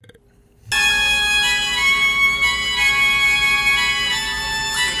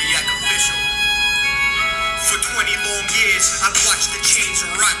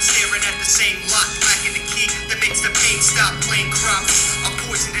spot, staring at the same lot, lacking the key that makes the pain stop playing crops. A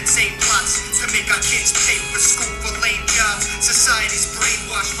poison insane plots to make our kids pay for school, for lame jobs. Society's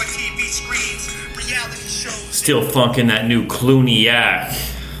brainwashed by TV screens, reality shows. Still funking that new Clooney-ack.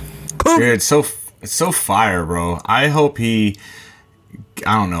 Dude, it's so fire, bro. I hope he.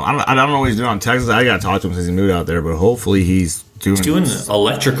 I don't know. I don't know what he's doing on Texas. I gotta talk to him since he moved out there, but hopefully he's doing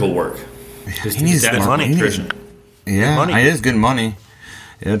electrical work. He needs good money. Yeah, it is good money.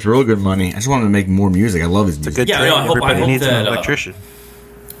 Yeah, it's real good money. I just wanted to make more music. I love his music. I hope needs that an electrician.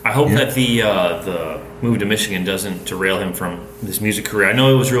 I hope that the move to Michigan doesn't derail him from this music career. I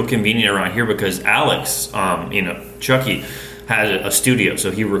know it was real convenient around here because Alex, Chucky, had a studio,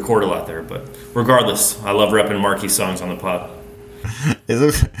 so he recorded a lot there. But regardless, I love repping Marky's songs on the pod.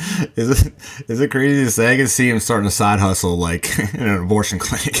 Is it crazy to say? I can see him starting a side hustle like in an abortion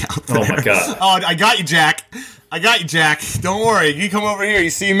clinic out there. Oh my god! Oh, I got you, Jack. Don't worry. You come over here.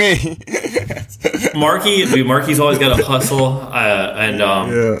 You see me. Marky's always got a hustle,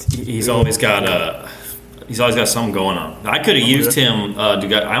 and he's always got something going on. I could have used him.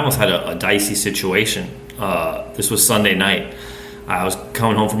 I almost had a dicey situation. This was Sunday night. I was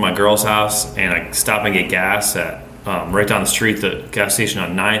coming home from my girl's house, and I stopped and get gas at right down the street, the gas station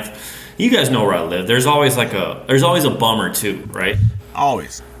on 9th. You guys know where I live. There's always a bum or two, right?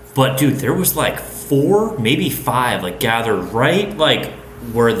 Always. But dude, there was like 4, maybe 5, gathered right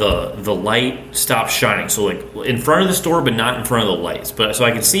where the light stopped shining. So in front of the store, but not in front of the lights. But so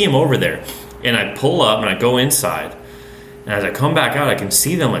I can see him over there, and I pull up and I go inside, and as I come back out, I can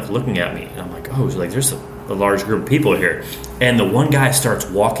see them looking at me, and I'm like, oh, there's a large group of people here, and the one guy starts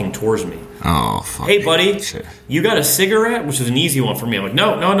walking towards me. Oh, fuck. Hey, buddy, you got a cigarette? Which is an easy one for me. I'm like,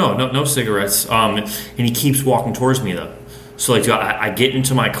 no cigarettes. And he keeps walking towards me though. So I get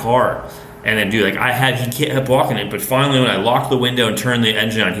into my car, and then he kept walking it. But finally, when I locked the window and turned the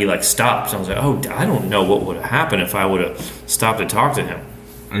engine on, he stopped. So I was like, oh, I don't know what would have happened if I would have stopped to talk to him.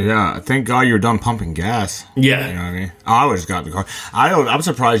 Yeah, thank God you were done pumping gas. Yeah. You know what I mean? I always got the car. I'm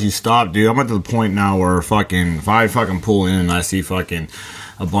surprised you stopped, dude. I'm at the point now where if I pull in and I see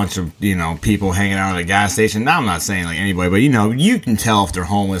a bunch of, people hanging out at a gas station. Now, I'm not saying anybody, but you can tell if they're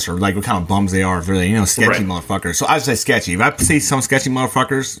homeless or what kind of bums they are, if they're, sketchy motherfuckers. So I say sketchy. If I see some sketchy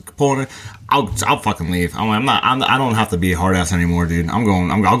motherfuckers pulling it, I'll fucking leave. I don't have to be a hard ass anymore, dude. I'll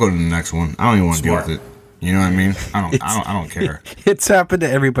go to the next one. I don't even want to deal with it. You know what I mean? I don't care. It's happened to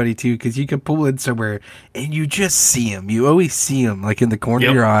everybody too, because you can pull in somewhere and you just see him. You always see him in the corner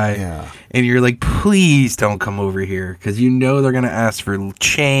of your eye, and you're like, please don't come over here, because they're gonna ask for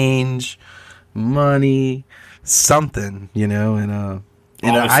change, money, something, And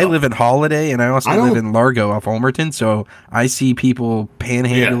I live in Holiday, and I also live in Largo off Ulmerton, so I see people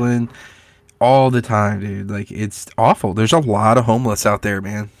panhandling all the time, dude. It's awful. There's a lot of homeless out there,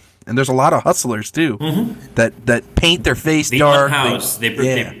 man. And there's a lot of hustlers too, that paint their face dark.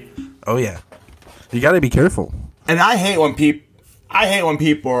 Oh yeah, you got to be careful. And I hate when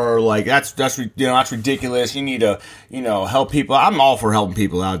people are like, that's ridiculous. You need to help people. I'm all for helping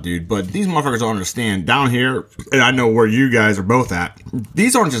people out, dude. But these motherfuckers don't understand. Down here, and I know where you guys are both at.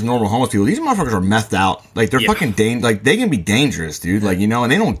 These aren't just normal homeless people. These motherfuckers are methed out. They're fucking they can be dangerous, dude.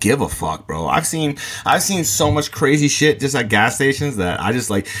 And they don't give a fuck, bro. I've seen so much crazy shit just at gas stations that I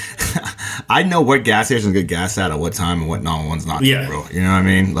just I know what gas stations get gas at what time and what one's not, bro. You know what I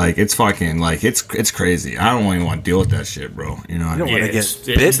mean? It's fucking it's crazy. I don't even want to deal with that shit, bro. You know what I mean?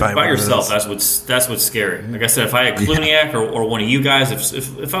 It's by yourself. That's what's scary. Like I said, if I had Clooney or one of you guys,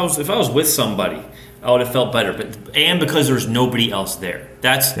 if I was with somebody, I would have felt better. But because there's nobody else there,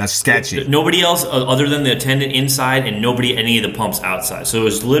 that's sketchy. Nobody else other than the attendant inside, and any of the pumps outside. So it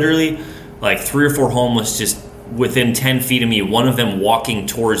was literally 3 or 4 homeless just within 10 feet of me. One of them walking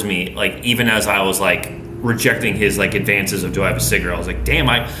towards me, even as I was rejecting his advances of, do I have a cigarette? I was like, damn,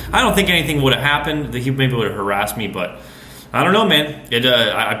 I don't think anything would have happened. He maybe would have harassed me, but I don't know, man.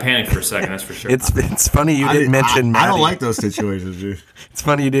 I panicked for a second, that's for sure. It's funny you didn't mention Maddie. I don't like those situations, dude. It's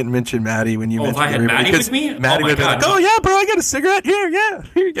funny you didn't mention Maddie when you mentioned if I had Maddie with me? Maddie would be like, oh, yeah, bro, I got a cigarette. Here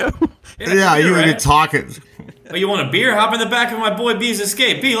you go. Yeah, you would be talking. Oh, you want a beer? Hop in the back of my boy B's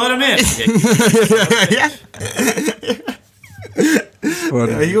Escape. B, let him in.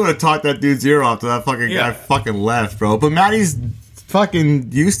 You would have talked that dude's ear off to that fucking guy fucking left, bro. But Maddie's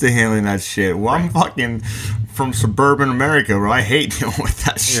fucking used to handling that shit. Well, I'm fucking from suburban America, bro. I hate dealing with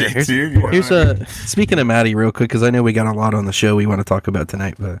that shit, dude. Speaking of Maddie, real quick, because I know we got a lot on the show we want to talk about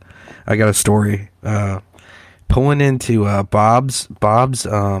tonight, but I got a story. Pulling into Bob's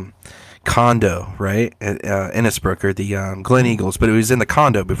condo, right, at Innisbrook, or the Glen Eagles, but it was in the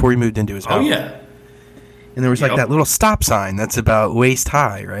condo before he moved into his house. Oh, yeah. And there was like that little stop sign that's about waist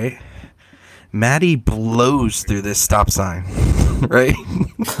high, right? Maddie blows through this stop sign, right?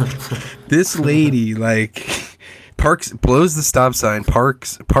 This lady like blows the stop sign,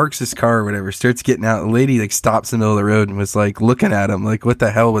 parks his car or whatever, starts getting out. The lady like stops in the middle of the road and was like looking at him like, what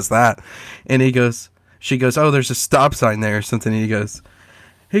the hell was that? And she goes, oh, there's a stop sign there or something. And he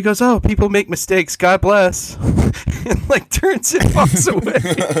goes, oh, people make mistakes. God bless. And like turns and walks away.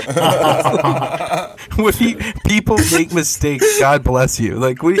 People make mistakes. God bless you.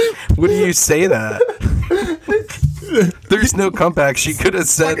 Like, what do you say that? There's no comeback. She could have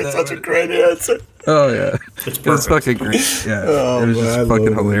said that. Such a great answer. Oh yeah, it was fucking great. Yeah, it was just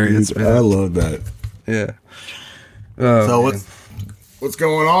fucking hilarious, man. I love that. Yeah. So what's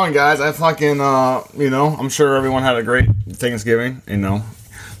going on, guys? I fucking I'm sure everyone had a great Thanksgiving.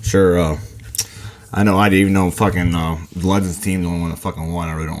 Sure. I know I didn't even know fucking the Legends team the only one that fucking won.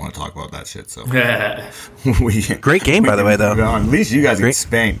 I really don't want to talk about that shit. So great game, by the way, though. At least you guys get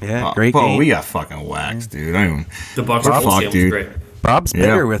spanked. Yeah, great game. We got fucking waxed, dude. The Bucks are fucked, dude. Great. Bob's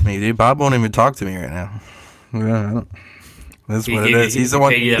bitter with me, dude. Bob won't even talk to me right now. That's what it is. He's the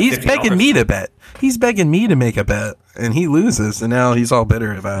one. He's begging me to bet. He's begging me to make a bet, and he loses, and now he's all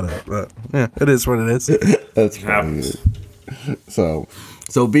bitter about it. But yeah, it is what it is. That's funny.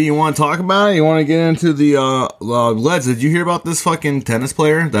 So B, you want to talk about it? You want to get into the Leds? Did you hear about this fucking tennis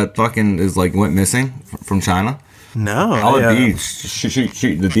player that fucking went missing from China? No. I'll let B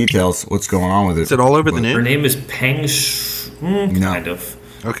shoot the details. What's going on with it? Is it all over the news? Her name is Peng kind of.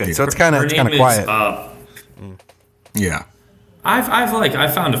 Okay, so it's kind of quiet. Yeah. I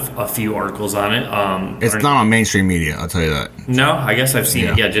found a few articles on it. It's not on mainstream media, I'll tell you that. No, I guess I've seen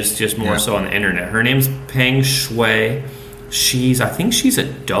it. Yeah, just more so on the internet. Her name's Peng Shuai. I think she's a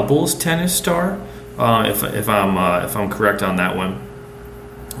doubles tennis star. If I'm correct on that one.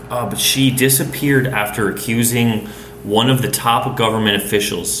 But she disappeared after accusing one of the top government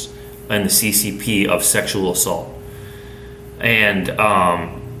officials in the CCP of sexual assault. And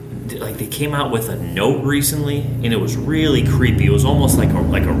they came out with a note recently, and it was really creepy. It was almost like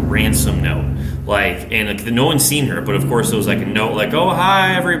a ransom note. No one's seen her, but of course it was like a note like, "Oh,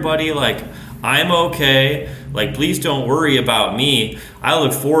 hi everybody, like I'm okay. Like, please don't worry about me. I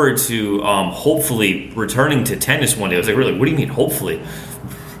look forward to hopefully returning to tennis one day." I was like, "Really? What do you mean, hopefully?"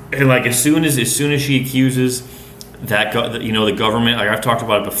 And like as soon as she accuses that the government, like I've talked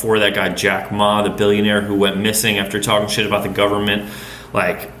about it before, that guy Jack Ma, the billionaire who went missing after talking shit about the government.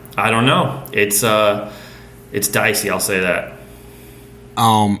 Like, I don't know. It's dicey. I'll say that.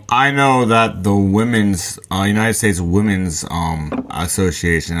 I know that the women's United States Women's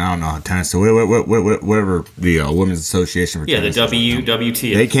Association, I don't know, tennis, so whatever the Women's Association for tennis, the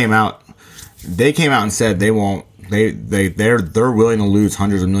WTA. They came out and said they won't. They're willing to lose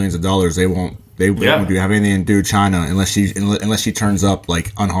hundreds of millions of dollars. They won't have anything to do with China unless she turns up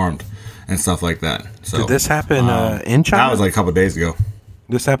like unharmed and stuff like that. So did this happen in China? That was like a couple of days ago.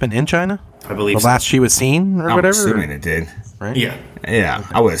 This happened in China? I believe the last she was seen or whatever? I'm assuming it did. Right? Yeah. Yeah,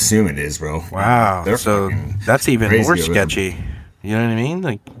 I would assume it is, bro. Wow. So that's even more sketchy. You know what I mean?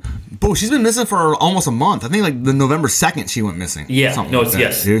 Like, bro, she's been missing for almost a month. I think like the November 2nd she went missing. Yeah.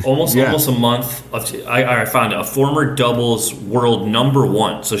 Almost a month. I found a former doubles world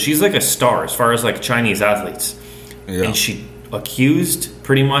 #1. So she's like a star as far as like Chinese athletes. Yeah. And she accused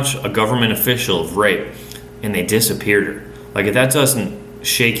pretty much a government official of rape, and they disappeared her. Like, if that doesn't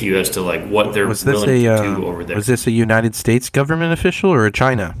shake you as to like what they're willing to do over there. Was this a United States government official or a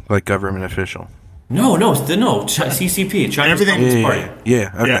China government official? No, CCP, China's everything. Party.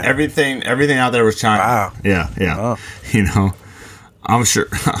 Yeah, okay. Yeah, everything out there was China. Wow. Yeah. Wow. I'm sure.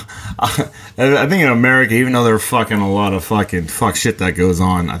 I think in America, even though there's fucking a lot of fuck shit that goes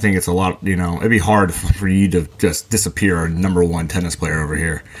on, I think it's a lot. It'd be hard for you to just disappear a #1 tennis player over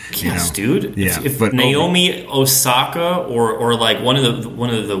here. Yes, dude. Yeah, if Naomi Osaka or like one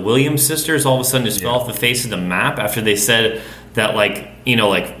of the Williams sisters all of a sudden just fell off the face of the map after they said that like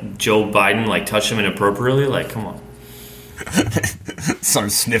Joe Biden like touched him inappropriately, like come on.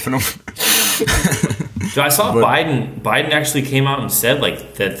 Started sniffing him. I saw Biden actually came out and said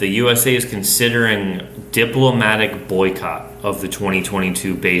like that the USA is considering diplomatic boycott of the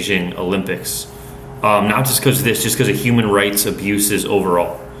 2022 Beijing Olympics. Not just because of this, just because of human rights abuses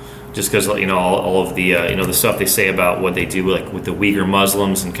overall. Just because all of the the stuff they say about what they do like with the Uyghur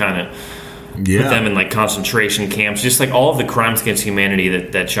Muslims and kind of put them in like concentration camps. Just like all of the crimes against humanity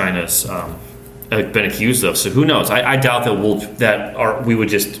that China's been accused of. So who knows? I doubt that we would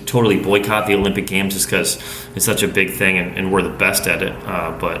just totally boycott the Olympic Games just because it's such a big thing and we're the best at it.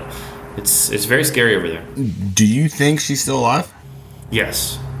 But it's very scary over there. Do you think she's still alive?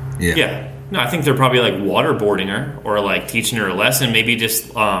 Yes. Yeah. No, I think they're probably like waterboarding her or like teaching her a lesson. Maybe just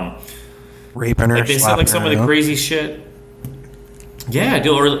raping her. Like they said, like some of the crazy shit. Yeah,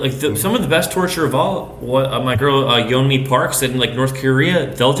 dude, or like some of the best torture of all. What my girl Yeonmi Park said in like North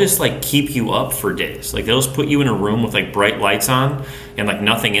Korea, they'll just like keep you up for days. Like they'll just put you in a room with like bright lights on and like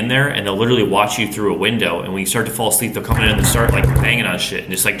nothing in there, and they'll literally watch you through a window. And when you start to fall asleep, they'll come in and they'll start like banging on shit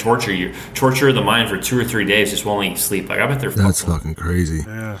and just like torture the mind for 2 or 3 days, just won't let you sleep. Like I bet they're that's fucking crazy.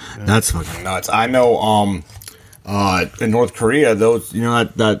 Yeah. That's fucking nuts. I know. In North Korea, those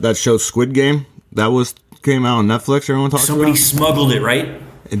that show Squid Game came out on Netflix. Everyone talks Somebody about. smuggled it, right?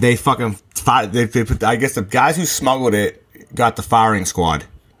 And they fucking they put. I guess the guys who smuggled it got the firing squad.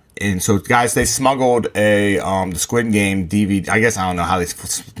 And so, guys, they smuggled the Squid Game DVD. I guess I don't know how they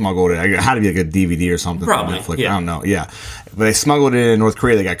smuggled it. It had to be like a DVD or something. Probably, from Netflix. yeah. I don't know. Yeah, but they smuggled it in North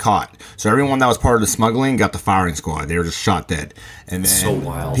Korea. They got caught. So everyone that was part of the smuggling got the firing squad. They were just shot dead. And then so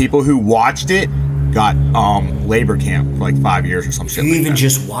wild. People who watched it got labor camp for like 5 years or some shit. You like even that.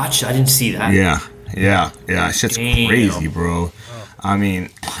 just watched? I didn't see that. Yeah. Shit's Damn. crazy, bro. I mean,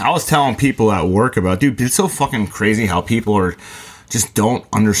 I was telling people at work about, dude, it's so fucking crazy how people just don't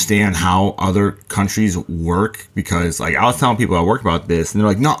understand how other countries work, because like I was telling people at work about this and they're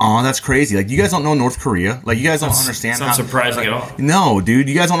like, no, that's crazy. Like you guys don't know North Korea. Like you guys don't understand. It's not surprising at all. No, dude,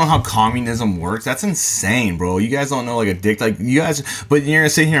 you guys don't know how communism works. That's insane, bro. You guys don't know like you guys, but you're gonna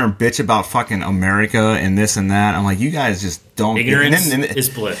sit here and bitch about fucking America and this and that. I'm like, you guys just don't. Ignorance is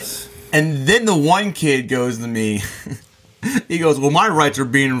bliss. And then the one kid goes to me, he goes, well, my rights are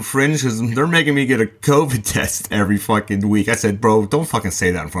being infringed because they're making me get a COVID test every fucking week. I said, bro, don't fucking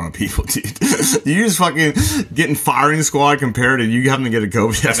say that in front of people, dude. You just fucking getting firing squad compared to you having to get a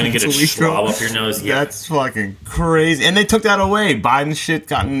COVID test. Having to get a swab up your nose. Yeah. That's fucking crazy. And they took that away. Biden shit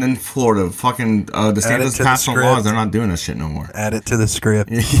gotten in Florida. Fucking DeSantis passed some laws. They're not doing this shit no more. Add it to the script.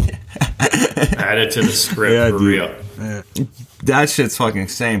 Add it to the script for dude. real. Yeah. That shit's fucking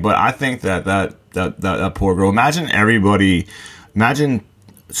insane. But I think that poor girl. Imagine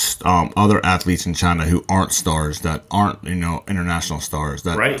other athletes in China who aren't stars, that aren't international stars,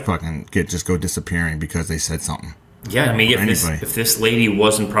 that fucking go disappearing because they said something. Yeah, I mean, if this lady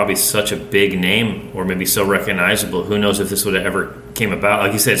wasn't probably such a big name or maybe so recognizable, who knows if this would have ever came about.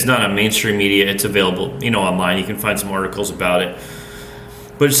 Like you said, it's not on mainstream media. It's available, online. You can find some articles about it.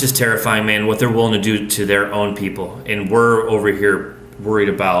 But it's just terrifying, man, what they're willing to do to their own people. And we're over here worried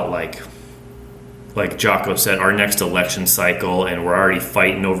about, like Jocko said, our next election cycle, and we're already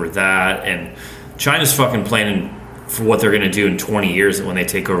fighting over that. And China's fucking planning for what they're going to do in 20 years when they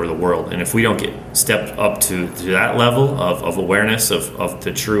take over the world. And if we don't get stepped up to that level of awareness of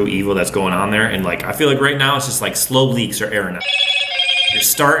the true evil that's going on there, and I feel like right now it's just like slow leaks are airing out. You're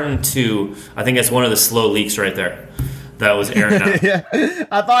starting to, I think that's one of the slow leaks right there. That was airing out. Yeah,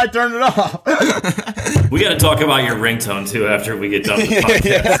 I thought I turned it off. We got to talk about your ringtone too after we get done with the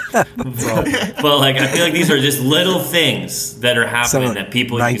podcast. But I feel like these are just little things that are happening that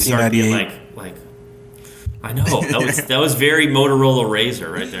people can start to get like. I know that was very Motorola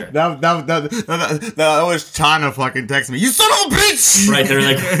Razr right there. That was China fucking texting me. You son of a bitch! Right, they're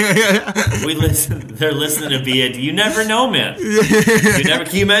like, they're listening to Bia. You never know, man.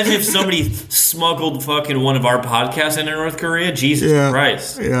 Can you imagine if somebody smuggled fucking one of our podcasts into North Korea? Jesus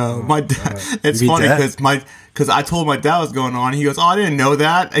Christ. Yeah, my dad. It's funny because I told my dad what's going on. He goes, "Oh, I didn't know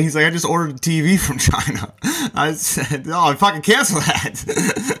that." And he's like, "I just ordered a TV from China." I said, "Oh, I fucking cancel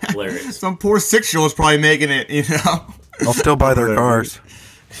that." Hilarious. Some poor 6-year-old's probably making it, I'll still buy their cars.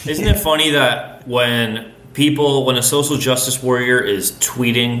 Isn't it funny that when a social justice warrior is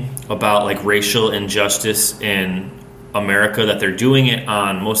tweeting about racial injustice in America, that they're doing it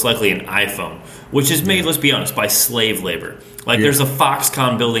on most likely an iPhone, which is made, let's be honest, by slave labor. There's a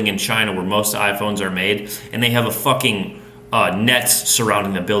Foxconn building in China where most iPhones are made, and they have a fucking nets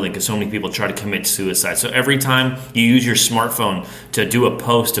surrounding the building because so many people try to commit suicide. So every time you use your smartphone to do a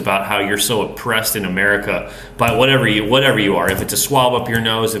post about how you're so oppressed in America by whatever you are, if it's a swab up your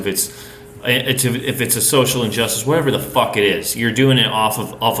nose, if it's a social injustice, whatever the fuck it is, you're doing it off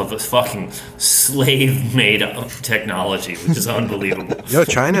of a fucking slave-made technology, which is unbelievable. Yo,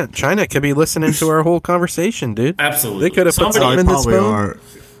 China could be listening to our whole conversation, dude. Absolutely. They could have put something in this phone.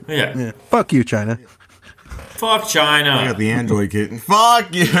 Yeah. Fuck you, China. Fuck China. I got the Android kitten.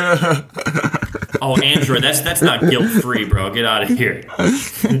 Fuck you. Oh, Android. That's not guilt-free, bro. Get out of here.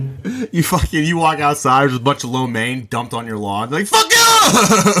 You walk outside, there's a bunch of lo mein dumped on your lawn. Like, fuck you!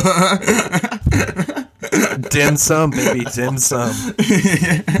 Dim sum, baby. Dim sum.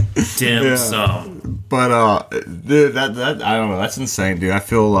 Dim sum. But dude, that I don't know. That's insane, dude. I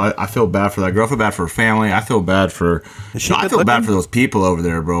feel bad for that girl. I feel bad for her family. I feel bad for. I feel bad for those people over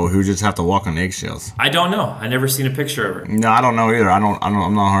there, bro, who just have to walk on eggshells. I don't know. I never seen a picture of her. No, I don't know either. I'm not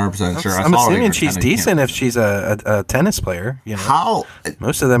 100% sure. I'm assuming she's decent if she's a tennis player. You know, how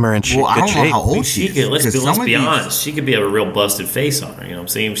most of them are in good I don't shape. know how old she is. Let's be honest. She could be have a real busted face on her. You know what I'm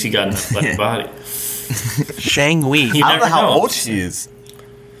saying? She got an athletic body. Shang Wei. I don't know how old she is.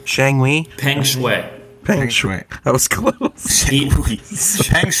 Shang Wei. Peng Shui. Peng Shui. That was close.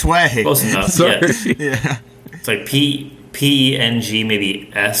 Shang Shui. Close enough. Sorry. Yeah. It's like PENG, maybe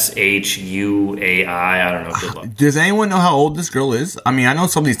SHUAI. I don't know. Good luck. Does anyone know how old this girl is? I mean, I know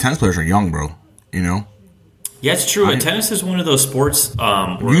some of these tennis players are young, bro. You know? Yeah, it's true. Tennis is one of those sports. You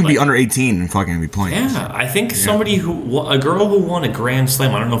can be under 18 and fucking be playing. Yeah, I think a girl who won a Grand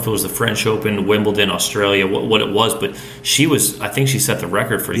Slam. I don't know if it was the French Open, Wimbledon, Australia, what it was, but I think she set the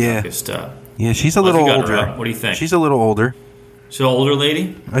record for the youngest. Yeah, she's a little older. What do you think? She's a little older. She's an older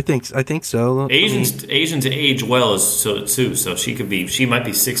lady. I think so. Asians age well too, so she might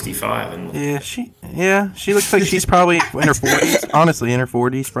be 65. And she looks like she's probably in her 40s. Honestly, in her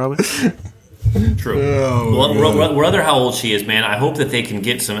 40s probably. True. Well, rather how old she is, man. I hope that they can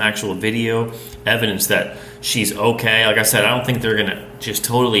get some actual video evidence that she's okay. Like I said, I don't think they're gonna just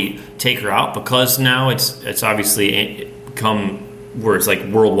totally take her out because now it's obviously become where it's like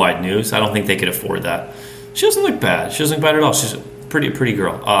worldwide news. I don't think they could afford that. She doesn't look bad. She doesn't look bad at all. She's a pretty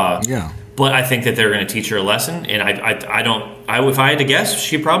girl. Yeah. But I think that they're going to teach her a lesson, and if I had to guess,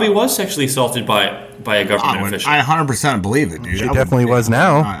 she probably was sexually assaulted by a government official. I 100% believe it, dude. She definitely was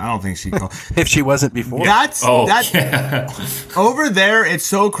now. I don't think she. If she wasn't before. Over there, it's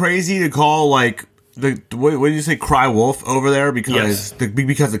so crazy to call like what did you say, cry wolf over there because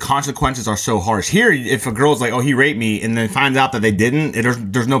because the consequences are so harsh. Here, if a girl's like, oh, he raped me, and then finds out that they didn't,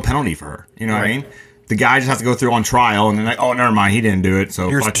 there's no penalty for her. You know what I mean? The guy just has to go through on trial, and then like, oh, never mind, he didn't do it. So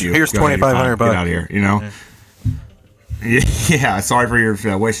fuck you. Here's $2,500. Get out of here. You know. Yeah. Sorry for your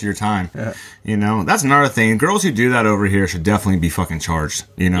wasting your time. Yeah. You know, that's another thing. Girls who do that over here should definitely be fucking charged.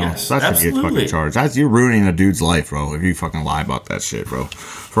 You know, yes, that should get fucking charged. You're ruining a dude's life, bro. If you fucking lie about that shit, bro,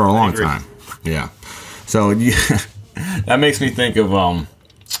 for a long time. Yeah. So that makes me think of all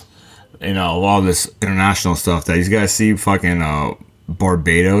this international stuff that you guys see. Fucking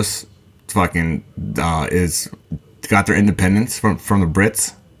Barbados. Fucking is got their independence from the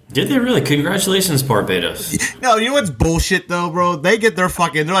Brits. Did they really? Congratulations, Barbados. No, you know what's bullshit though, bro? They get their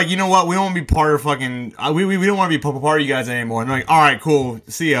fucking. They're like, you know what? We don't want to be part of fucking. We don't want to be part of you guys anymore. And they're like, all right, cool,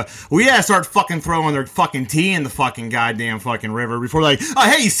 see ya. We gotta start fucking throwing their fucking tea in the fucking goddamn fucking river before like, oh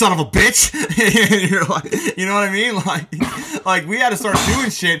hey, you son of a bitch. You're like, you know what I mean? Like we had to start doing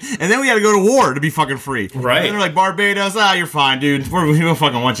shit, and then we had to go to war to be fucking free. Right? And they're like, Barbados, you're fine, dude. We don't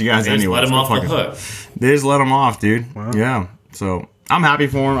fucking want you guys anyway. Let them off the hook. They just let them off, dude. Wow. Yeah. So. I'm happy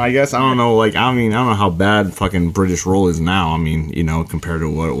for him, I guess. I don't know, I don't know how bad fucking British rule is now. I mean, you know, compared to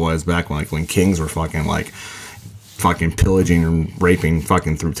what it was back when kings were fucking pillaging and raping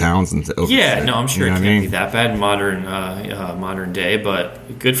fucking through towns and yeah, no, I'm sure it can't be that bad in modern day,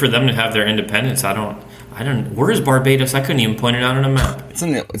 but good for them to have their independence. I don't. Where is Barbados? I couldn't even point it out on a map.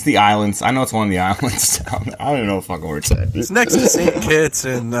 It's the islands. I know it's one of the islands down there. I don't even know fucking where it's at. It's next to St. Kitts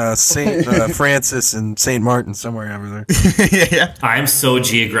and St. Francis and St. Martin, somewhere over there. Yeah. I'm so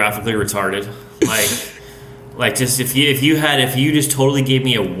geographically retarded. Like just if you just totally gave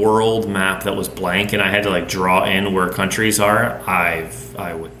me a world map that was blank and I had to like draw in where countries are, I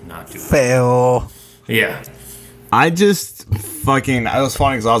would not do it. Fail. Yeah. It was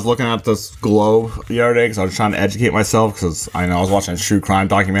funny because I was looking at this globe the other day because I was trying to educate myself because I was watching a true crime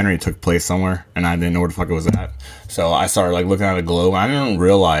documentary. It took place somewhere and I didn't know where the fuck it was at. So I started like looking at a globe and I didn't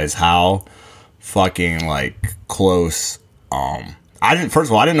realize how fucking like close. First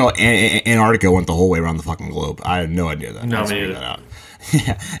of all, I didn't know Antarctica went the whole way around the fucking globe. I had no idea that. No, me either.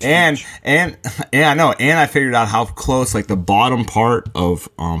 Yeah, and I know, and I figured out how close like the bottom part of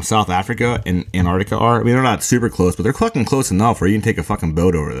South Africa and Antarctica are. I mean, they're not super close, but they're fucking close enough where you can take a fucking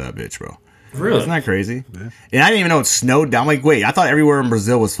boat over that bitch, bro. Really? Isn't that crazy? Yeah. And I didn't even know it snowed down. I'm like, wait, I thought everywhere in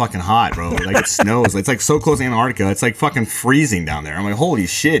Brazil was fucking hot, bro. Like it snows. It's like so close to Antarctica. It's like fucking freezing down there. I'm like, holy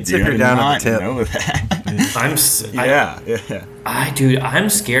shit, dude. I did not know that. I'm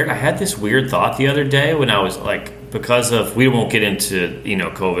scared. I had this weird thought the other day when I was like, because of, we won't get into,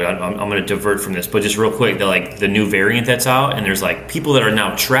 COVID. I'm going to divert from this, but just real quick, the new variant that's out, and there's like people that are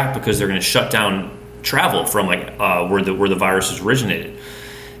now trapped because they're going to shut down travel from like where the virus has originated.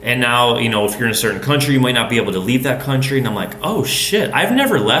 And now, if you're in a certain country, you might not be able to leave that country. And I'm like, oh shit, I've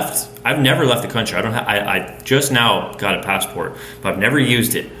never left the country. I just now got a passport, but I've never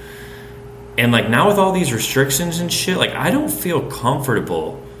used it. And like now with all these restrictions and shit, like I don't feel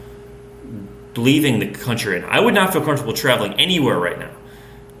comfortable leaving the country, and I would not feel comfortable traveling anywhere right now.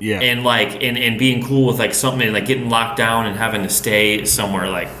 Yeah. And like and being cool with like something like getting locked down and having to stay somewhere.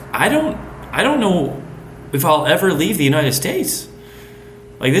 Like I don't know if I'll ever leave the United States.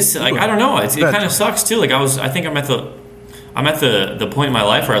 Like this, like I don't know. It kind of sucks too. Like I think I'm at the point in my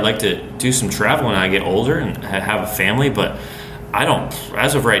life where I'd like to do some travel when I get older and have a family, but I don't.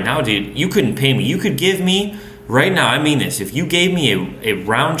 As of right now, dude, you couldn't pay me. You could give me right now. I mean this. If you gave me a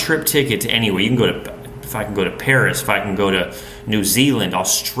round trip ticket to anywhere, you can go to. If I can go to Paris, if I can go to New Zealand,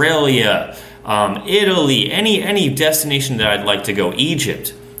 Australia, Italy, any destination that I'd like to go,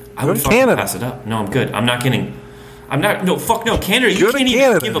 Egypt, I would fucking pass it up. No, I'm good. I'm not getting. No, fuck no, Canada. You can't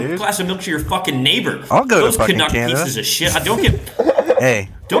even give a glass of milk to your fucking neighbor. I'll go Those to fucking Canuck Canada. pieces of shit. Don't get. Hey.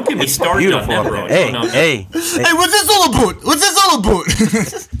 Don't get me started on that, bro. Hey, no. hey. Hey, what's this all about? What's this all about?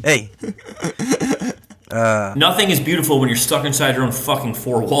 Hey. Nothing is beautiful when you're stuck inside your own fucking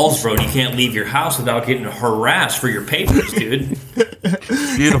four walls, bro, and you can't leave your house without getting harassed for your papers, dude.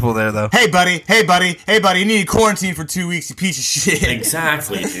 Beautiful there, though. Hey, buddy. You need to quarantine for 2 weeks, you piece of shit.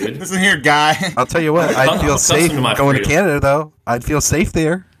 Exactly, dude. Listen here, guy. I'll tell you what, I'd feel safe going to Canada, though. I'd feel safe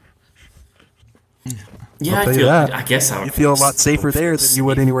there. Yeah, I guess I would. You feel a lot safer there than you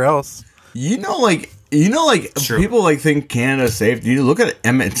would anywhere else. You know, people like think Canada's safe. You look at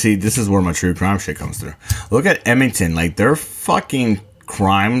Edmonton. See, this is where my true crime shit comes through. Look at Edmonton. Like their fucking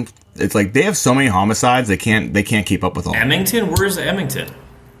crime. It's like they have so many homicides. They can't keep up with all. Edmonton? Where's Edmonton?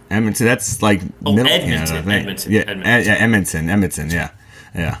 Edmonton. That's like middle Canada. I think. Edmonton. Yeah, Edmonton. Yeah.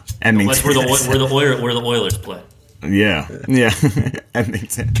 Edmonton. That's where the Oilers play. Yeah.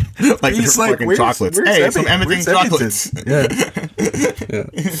 Edmonton. Like He's they're fucking chocolates. Hey, some Edmonton chocolates.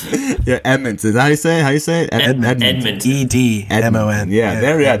 Yeah, Edmonton. Is that how you say it? Edmonton. EDMON.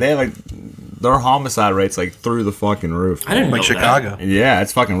 Yeah, they have like their homicide rates like through the fucking roof. I didn't know like Chicago. that. Yeah,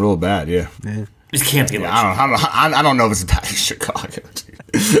 it's fucking real bad. Yeah. It can't be like I don't know if it's as bad as Chicago.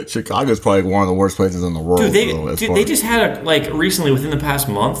 Chicago's probably one of the worst places in the world. Dude, they just had recently within the past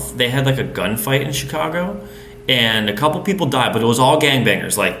month they had like a gunfight in Chicago. And a couple people died, but it was all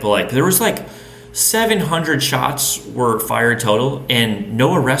gangbangers. But there was 700 shots were fired total, and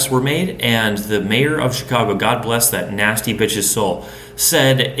no arrests were made. And the mayor of Chicago, God bless that nasty bitch's soul,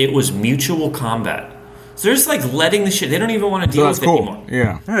 said it was mutual combat. So they're just letting the shit. They don't even want to deal with it anymore.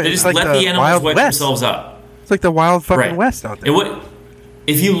 Yeah, they just let the animals wet themselves up. It's like the wild fucking West out there.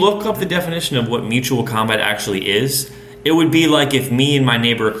 If you look up the definition of what mutual combat actually is, it would be like if me and my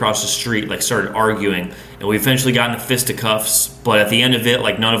neighbor across the street started arguing, and we eventually got into fisticuffs. But at the end of it,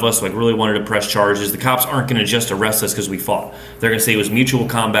 none of us really wanted to press charges. The cops aren't going to just arrest us because we fought. They're going to say it was mutual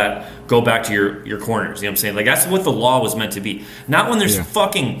combat. Go back to your corners. You know what I'm saying? That's what the law was meant to be. Not when there's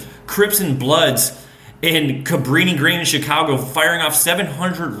fucking Crips and Bloods in Cabrini Green in Chicago firing off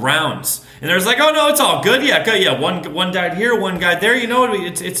 700 rounds. And there's oh no, it's all good. Yeah. One died here, one guy there. You know,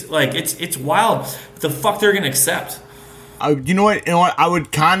 it's wild. What the fuck they're going to accept? You know what? I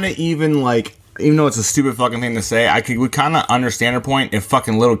would kind of even even though it's a stupid fucking thing to say, would kind of understand her point if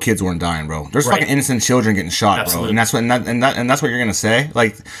fucking little kids weren't dying, bro. There's fucking innocent children getting shot, Absolutely. bro, and that's what you're gonna say.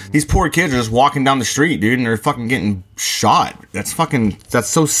 These poor kids are just walking down the street, dude, and they're fucking getting shot. That's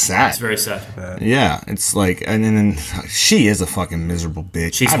so sad. It's very sad. Yeah, it's and then she is a fucking miserable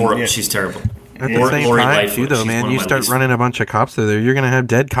bitch. She's horrible. She's terrible. At the same time, too, though, man, you start running a bunch of cops there, you're gonna have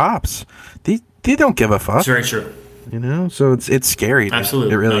dead cops. They don't give a fuck. It's very true. You know, so it's scary.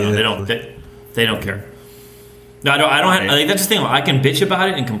 Absolutely, it really is. They don't care. No, I don't. I think that's the thing. I can bitch about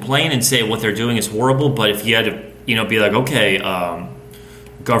it and complain and say what they're doing is horrible. But if you had to, be okay,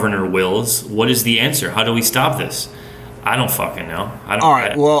 Governor Wills, what is the answer? How do we stop this? I don't fucking know. All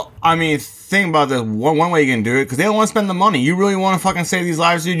right. Well, think about this. One way you can do it, because they don't want to spend the money. You really want to fucking save these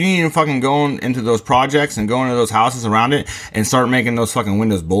lives, dude? You need to fucking go into those projects and go into those houses around it and start making those fucking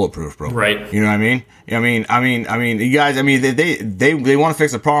windows bulletproof, bro. Right. You know what I mean? You guys. They want to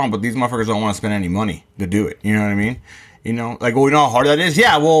fix the problem, but these motherfuckers don't want to spend any money to do it. You know what I mean? You know, we know how hard that is.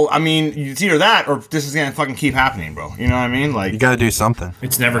 Yeah, well, it's either that or this is gonna fucking keep happening, bro. You know what I mean? You got to do something.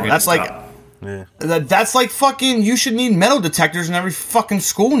 It's never gonna stop. Yeah. That's fucking. You should need metal detectors in every fucking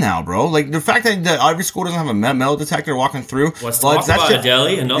school now, bro. The fact that every school doesn't have a metal detector walking through. Let's talk about Adele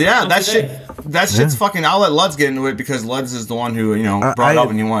and that shit. That shit's fucking. I'll let Luds get into it because Luds is the one who brought it up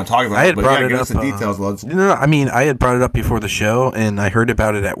and you want to talk about it. But yeah, give us the details, Luds. I had brought it up before the show and I heard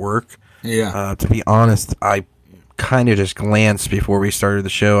about it at work. Yeah. To be honest, I kind of just glanced before we started the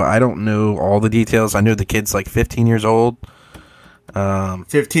show. I don't know all the details. I know the kid's 15 years old.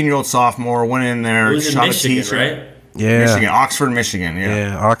 15-year-old sophomore went in there, it was shot in Michigan, a teacher. Right? Yeah. Michigan, Oxford, Michigan.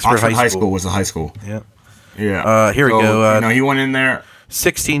 Yeah, Oxford High School was the high school. Yeah. Yeah. Here we go. He went in there.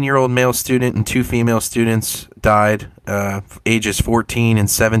 16-year-old male student and 2 female students died, ages 14 and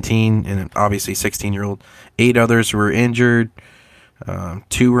 17, and obviously 16-year-old. 8 others were injured.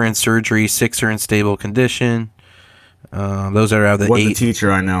 2 were in surgery. 6 are in stable condition. Those are out of the 8. What's the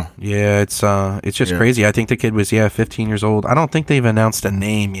teacher I know? Yeah, it's just crazy. I think the kid was 15 years old. I don't think they've announced a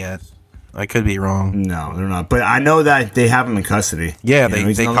name yet. I could be wrong. No, they're not. But I know that they have him in custody. Yeah,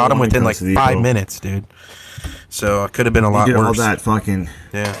 they caught him within like 5 minutes, dude. So it could have been a lot worse. All that fucking.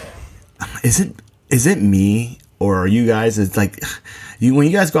 Yeah. Is it me or are you guys? It's like when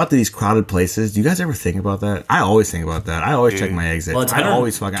you guys go out to these crowded places. Do you guys ever think about that? I always think about that. I always check my exit. Well, I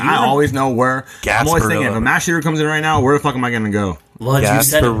always know where. I'm always thinking if a mass shooter comes in right now, where the fuck am I gonna go? Lodge, you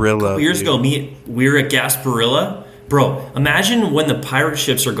said it a couple years dude. ago. We were at Gasparilla. Bro, imagine when the pirate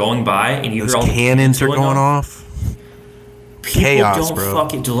ships are going by and you Those hear all the cannons are going off. People Chaos, don't bro.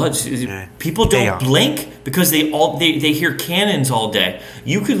 fucking people don't blink because they hear cannons all day.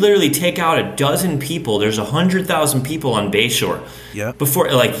 You could literally take out a dozen people. There's 100,000 people on Bayshore. Yeah. Before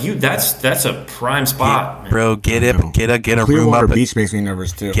that's a prime spot, man. Bro, get a room Clearwater up. Beach makes me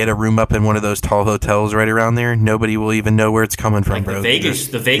nervous too. Get a room up in one of those tall hotels right around there. Nobody will even know where it's coming from, Like bro. the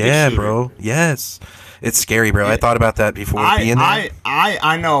Vegas Yeah, shooter. bro. Yes. It's scary, bro. I thought about that before being there.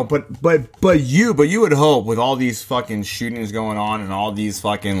 I know, but you would hope with all these fucking shootings going on and all these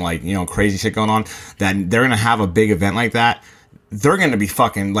fucking crazy shit going on that they're gonna have a big event like that. They're gonna be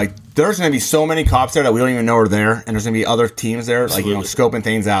fucking there's gonna be so many cops there that we don't even know are there, and there's gonna be other teams there scoping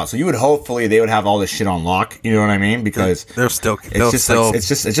things out. So you would hopefully they would have all this shit on lock. You know what I mean? Because it's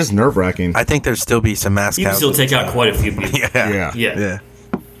just nerve wracking. I think there'll still be some mass. You can still take out quite a few people. Yeah.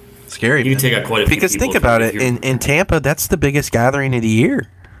 Scary. You can take out quite a few because people. Think about it. In Tampa, that's the biggest gathering of the year.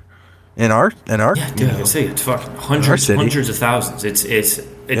 In our yeah, dude, I can say it's fucking hundreds of thousands. It's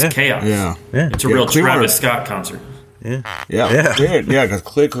chaos. Yeah. It's a real Travis Scott concert. Dude,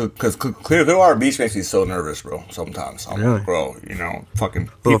 because Clearwater Beach makes me so nervous, bro. Sometimes, bro, fucking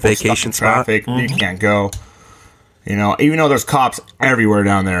little people vacation stuck in traffic, you can't go. Even though there's cops everywhere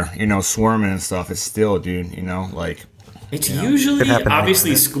down there, swarming and stuff, it's still, dude, It's usually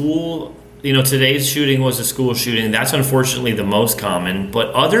obviously school. Today's shooting was a school shooting. That's unfortunately the most common. But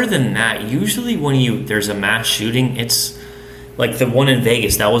other than that, usually when there's a mass shooting, it's like the one in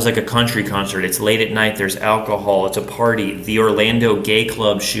Vegas. That was like a country concert. It's late at night. There's alcohol. It's a party. The Orlando gay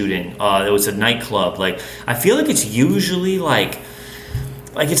club shooting. It was a nightclub. I feel like it's usually like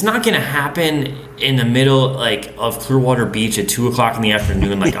it's not gonna happen in the middle of Clearwater Beach at 2:00 in the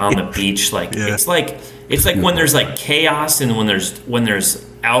afternoon, on the beach. It's like when there's chaos and when there's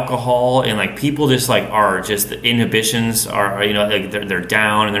alcohol and people just are just the inhibitions are they're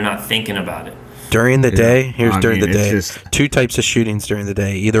down and they're not thinking about it. During the day, during the day. 2 types of shootings during the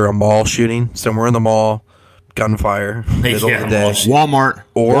day. Either a mall shooting, somewhere in the mall, gunfire, middle of the day. Walmart.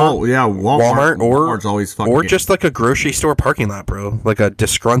 Walmart's always fucking or just a grocery store parking lot, bro. Like a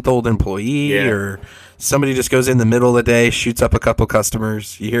disgruntled employee or somebody just goes in the middle of the day, shoots up a couple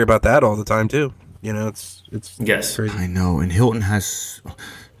customers. You hear about that all the time too. It's crazy. I know, and Hilton has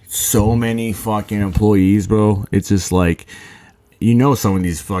so many fucking employees, bro. It's just some of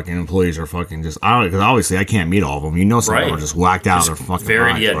these fucking employees are fucking just because obviously I can't meet all of them. Some of them are just whacked out of their fucking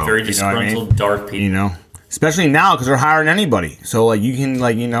minds, bro. Very disgruntled, dark people. Especially now because they're hiring anybody. So you can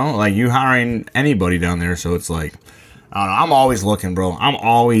you hiring anybody down there. So it's I don't know. I'm always looking, bro. My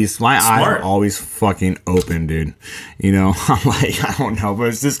eyes are always fucking open, dude. I'm I don't know, but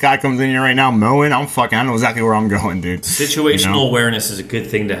if this guy comes in here right now mowing, I know exactly where I'm going, dude. Situational awareness is a good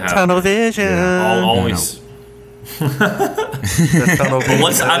thing to have. Tunnel vision. Yeah, always. But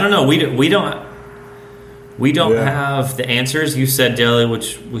I don't know. We don't have the answers. You said, Deli,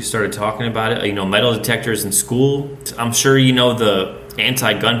 which we started talking about it. Metal detectors in school. I'm sure the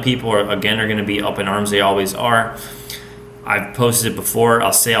anti-gun people are going to be up in arms. They always are. I've posted it before.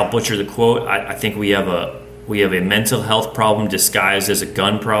 I'll butcher the quote. I think we have a mental health problem disguised as a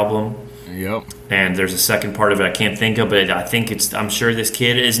gun problem. Yep. And there's a second part of it I can't think of, but I think I'm sure this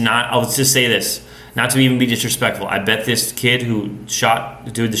kid is not. I'll just say this, not to even be disrespectful. I bet this kid who shot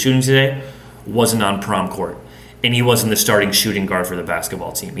the dude the shooting today wasn't on prom court, and he wasn't the starting shooting guard for the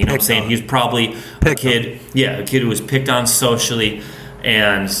basketball team. You know what I'm saying? He was probably a kid who was picked on socially,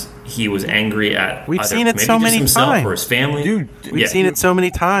 and he was angry at we've seen it so many times or his family. Dude, we've seen it so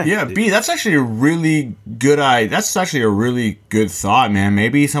many times. Yeah, B, that's actually a really good thought, man.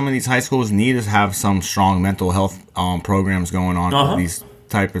 Maybe some of these high schools need to have some strong mental health programs going on for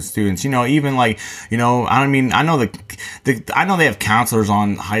type of students. Even like, I mean, I know I know they have counselors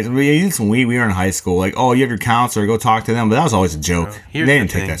on high school. When we were in high school, like, oh, you have your counselor, go talk to them. But that was always a joke. They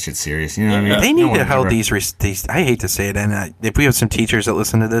didn't take that shit serious. You know what I mean? They need to hold these. I hate to say it, and if we have some teachers that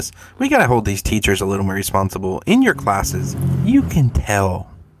listen to this, we got to hold these teachers a little more responsible. In your classes, you can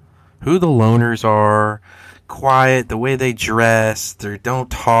tell who the loners are. Quiet, the way they dress, they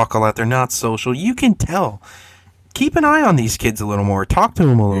don't talk a lot, they're not social. You can tell. Keep an eye on these kids a little more. Talk to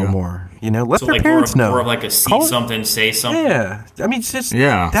them a little more. Let their parents know. More of like a see something, say something. Yeah, I mean, it's just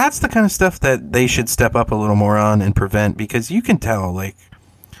that's the kind of stuff that they should step up a little more on and prevent, because you can tell, like,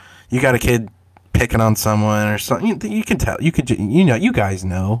 you got a kid picking on someone or something. You can tell. You guys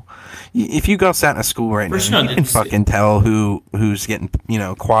know. If you go sat in a school right now, you can fucking tell who's getting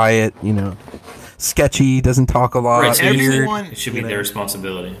quiet. Sketchy, doesn't talk a lot. Right, it should be their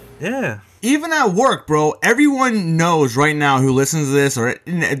responsibility. Yeah. Even at work, bro, everyone knows right now who listens to this, or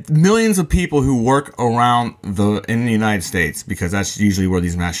millions of people who work around in the United States, because that's usually where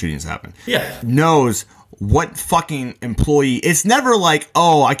these mass shootings happen. Yeah. Knows what fucking employee. It's never like,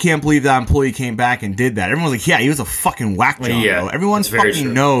 oh, I can't believe that employee came back and did that. Everyone's like, yeah, he was a fucking whack job, bro. Everyone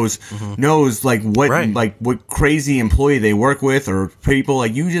fucking knows like what crazy employee they work with or people.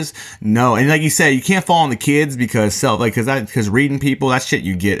 Like, you just know. And like you said, you can't fall on the kids because reading people, that's shit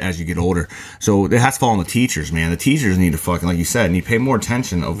you get as you get older. So it has to fall on the teachers, man. The teachers need to fucking, like you said, need to pay more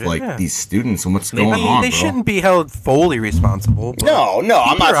attention of like these students and what's going on. They shouldn't be held fully responsible. No,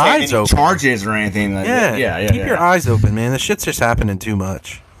 I'm not saying any charges or anything. Like Keep your eyes open, man. The shit's just happening too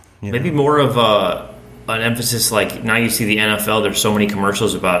much. Maybe more of an emphasis, like now you see the NFL, there's so many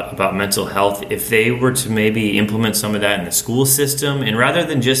commercials about mental health. If they were to maybe implement some of that in the school system, and rather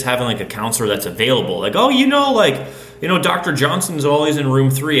than just having like a counselor that's available, like, Dr. Johnson's always in room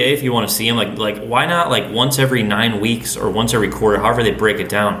 3A if you want to see him, like why not like once every 9 weeks or once every quarter, however they break it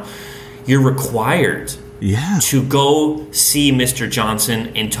down, you're required to go see Mr.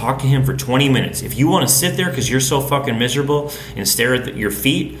 Johnson and talk to him for 20 minutes. If you want to sit there because you're so fucking miserable and stare at your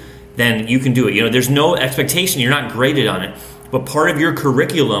feet, then you can do it. There's no expectation. You're not graded on it. But part of your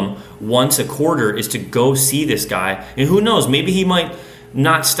curriculum once a quarter is to go see this guy. And who knows, maybe he might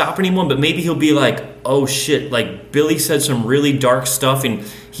not stop anyone, but maybe he'll be like, oh shit, like Billy said some really dark stuff and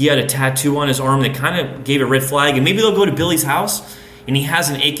he had a tattoo on his arm that kind of gave a red flag. And maybe they'll go to Billy's house and he has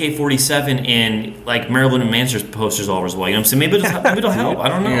an AK-47 and like Marilyn Manson's posters all over as well. You know what I'm saying? Maybe it'll help. I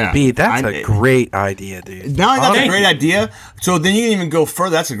don't know. Yeah. B, that's a great idea, dude. Not only that's a great idea. So then you can even go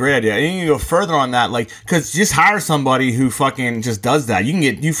further. That's a great idea. You can go further on that, like, because just hire somebody who fucking just does that. You can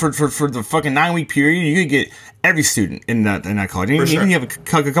get for the fucking 9-week period. You could get every student in that college. Even if you have a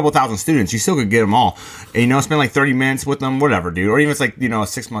couple thousand students, you still could get them all. And, spend like 30 minutes with them, whatever, dude. Or even if it's like a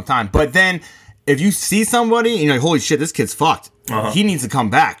 6-month time. But then if you see somebody and you're like, holy shit, this kid's fucked. He needs to come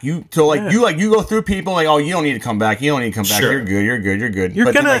back. You go through people like, oh, you don't need to come back. You don't need to come back. Sure. You're good.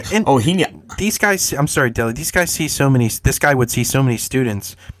 You're gonna. These guys. I'm sorry, Deli. These guys see so many. This guy would see so many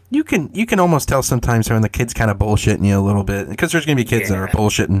students. You can almost tell sometimes when the kid's kind of bullshitting you a little bit, because there's gonna be kids that are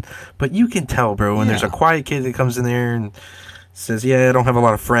bullshitting. But you can tell, bro, when there's a quiet kid that comes in there and says, "Yeah, I don't have a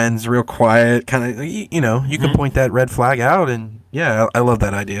lot of friends," real quiet, kind of. You can point that red flag out, and I love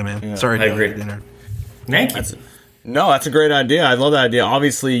that idea, man. Yeah, sorry, I agree. Thank you. That's a great idea. I love that idea.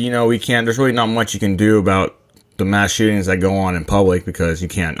 Obviously, we can't. There's really not much you can do about the mass shootings that go on in public, because you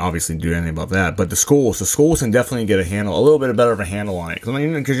can't obviously do anything about that. But the schools can definitely get a little bit better of a handle on it,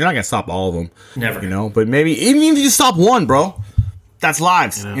 because you're not gonna stop all of them. Never. But maybe even if you stop one, bro, that's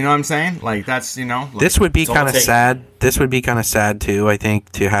lives. You know what I'm saying? Like that's This would be kind of sad. This would be kind of sad too, I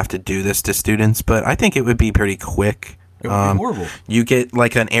think, to have to do this to students. But I think it would be pretty quick. It would be horrible. You get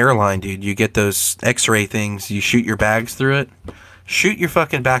like an airline, dude. You get those X-ray things. You shoot your bags through it. Shoot your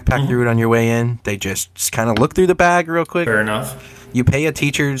fucking backpack through it on your way in. They just kind of look through the bag real quick. Fair enough. You pay a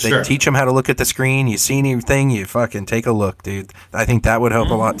teacher. They teach them how to look at the screen. You see anything, you fucking take a look, dude. I think that would help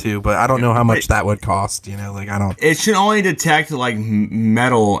a lot too. But I don't know how much that would cost. I don't. It should only detect like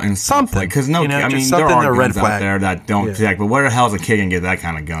metal and something. Because there are guns out there that don't detect. But where the hell is a kid gonna get that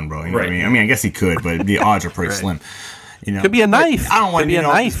kind of gun, bro? You know what I mean? I guess he could, but the odds are pretty slim. Could be a knife. I don't want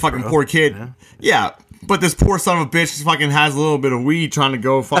this fucking poor kid. Yeah. But this poor son of a bitch just fucking has a little bit of weed trying to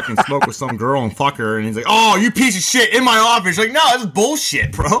go fucking smoke with some girl and fuck her. And he's like, oh, you piece of shit, in my office. Like, no, this is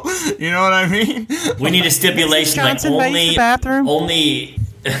bullshit, bro. You know what I mean? We need a stipulation like only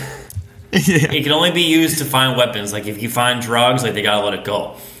it can only be used to find weapons. Like if you find drugs, like they gotta let it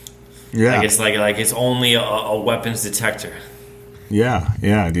go. Yeah. Like it's only a weapons detector. Yeah,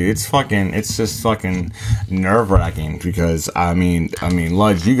 dude. It's just fucking nerve-wracking, because I mean,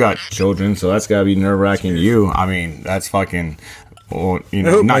 Ludge, you got children, so that's gotta be nerve-wracking to you. I mean, that's fucking Well, I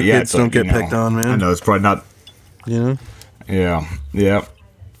hope not my yet. kids don't get picked on, man. I know it's probably not. Yeah. Yeah.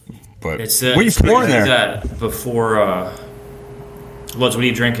 But It's what are you pouring there? That before. What are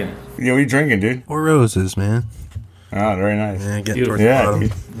you drinking? Yeah, what are you drinking, dude? Or roses, man. Oh, very nice. Yeah, get Beautiful. towards the bottom.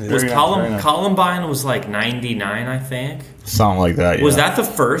 Was Very nice. Columbine was like 99, I think. Something like that. Yeah. Was that the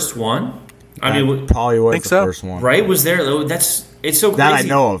first one? I mean, probably was think the so. first one. right? Was there? It's so crazy. That I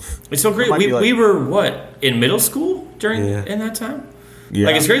know of. It's so great. It might be We were what in middle school in that time. Yeah.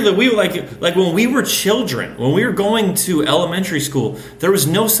 Like it's great that we were like when we were children, when we were going to elementary school, there was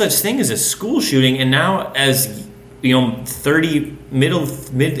no such thing as a school shooting, and now as 30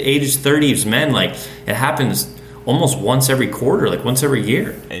 mid-aged 30s men, like it happens almost once every quarter, like once every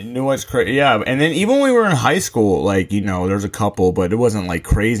year. And you know what's crazy? Yeah, and then even when we were in high school, like there's a couple, but it wasn't like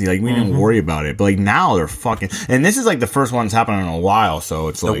crazy. Like we didn't worry about it. But like now they're fucking. And this is like the first one that's happening in a while, so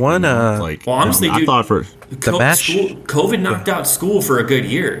it's The like one, like. Well, honestly, I dude, thought for COVID knocked out school for a good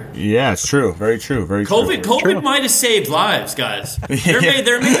year. yeah, it's true, very true, very true. COVID might have saved lives, guys. There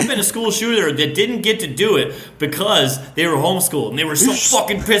may have been a school shooter that didn't get to do it because they were homeschooled and they were so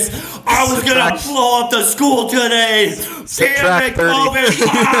fucking pissed. I was gonna blow up the school today. Damn it, 30. COVID!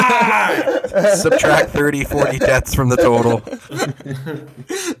 Ah! Subtract 30, 40 deaths from the total.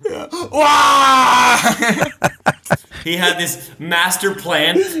 He had this master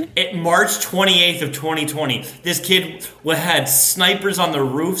plan at March 28th of 2020. This kid had snipers on the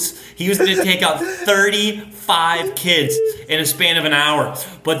roofs. He was going to take out 35 kids in a span of an hour.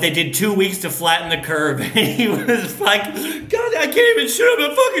 But they did 2 weeks to flatten the curve. And he was like, God, I can't even shoot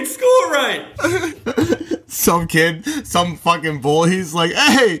up at fucking school right. Some kid, some fucking bull, he's like,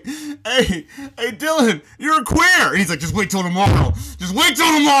 hey, Dylan, you're a queer. And he's like, just wait till tomorrow. Just wait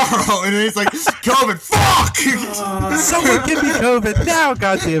till tomorrow. And then he's like, COVID, fuck. Someone give me COVID now,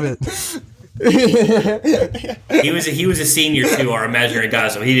 goddammit. He was a senior too, our imaginary guy,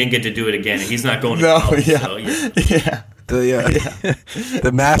 so he didn't get to do it again. He's not going to college. Yeah.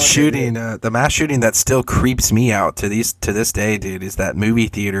 The mass shooting, that still creeps me out to this day, dude, is that movie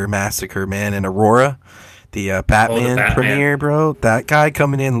theater massacre, man, in Aurora. The Batman premiere, bro. That guy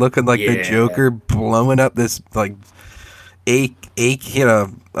coming in looking like the Joker, blowing up this like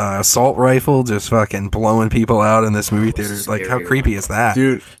assault rifle, just fucking blowing people out in this movie theater. Like, how creepy is that,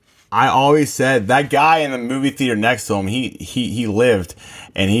 dude? I always said that guy in the movie theater next to him, he lived,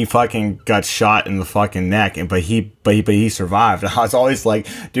 and he fucking got shot in the fucking neck, but he survived. And I was always like,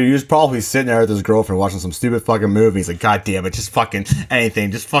 dude, he was probably sitting there with his girlfriend watching some stupid fucking movie. He's like, God damn it, just fucking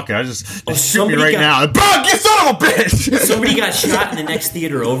anything, just fucking, just shoot me right now. Bro, you son of a bitch! Somebody got shot in the next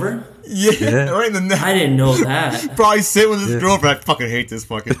theater over? Yeah, right in the neck. I didn't know that. Probably sit with his girlfriend. I fucking hate this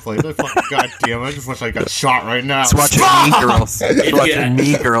fucking place. I fucking goddamn. I just wish I got shot right now. It's watching Mean Girls. It's watching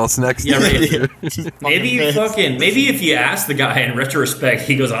Mean Girls next. Yeah, right. Maybe if you ask the guy in retrospect,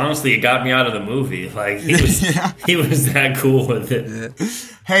 he goes, honestly, it got me out of the movie. Like he was that cool with it. Yeah.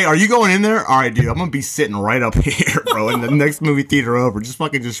 Hey, are you going in there? All right, dude. I'm gonna be sitting right up here, bro, in the next movie theater over. Just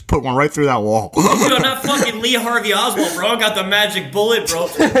put one right through that wall. Dude, I'm not fucking Lee Harvey Oswald, bro. I got the magic bullet, bro.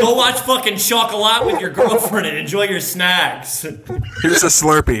 Go watch fucking Chocolat with your girlfriend and enjoy your snacks. Here's a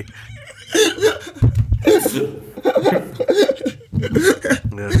Slurpee.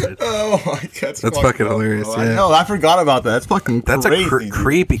 Oh my god, that's fucking hilarious. Yeah. No, I forgot about that. That's fucking crazy.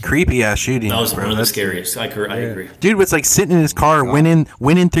 A creepy ass shooting. That was bro. one of the scariest. I agree. Dude was like sitting in his car, went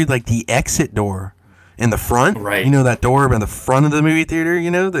in through like the exit door in the front. Right. You know that door in the front of the movie theater.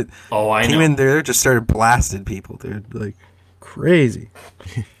 You know that. Oh, I came know. in there, just started blasting people, dude. Like crazy.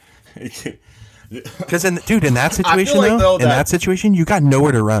 Because in that situation, that situation, you got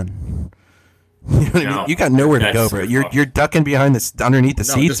nowhere to run. You know what I mean? You got nowhere to go, bro. You're ducking behind underneath the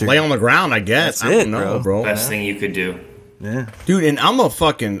seats. Just lay on the ground, I guess. That's I don't know, bro. Best thing you could do. Yeah, dude, and I'm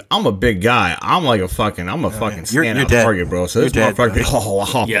a big guy. I'm a fucking standout target, bro. So this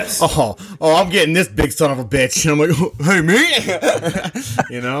motherfucker, yes, I'm getting this big son of a bitch, and I'm like, hey,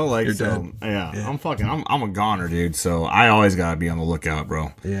 me, you know, like, you're so, yeah. I'm a goner, dude. So I always gotta be on the lookout,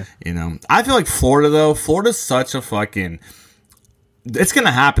 bro. Yeah, you know, I feel like Florida's such a fucking. It's gonna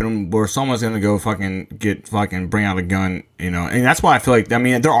happen where someone's gonna go bring out a gun, you know, and that's why I feel like, I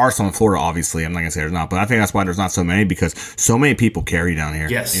mean, there are some in Florida, obviously. I'm not gonna say there's not, but I think that's why there's not so many, because so many people carry down here.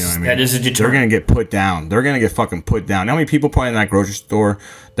 Yes, you know what I mean? that is a deterrent. They're gonna get put down. They're gonna get fucking put down. How many people probably in that grocery store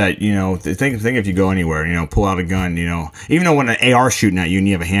that, you know, think if you go anywhere, you know, pull out a gun, you know, even though when an AR shooting at you and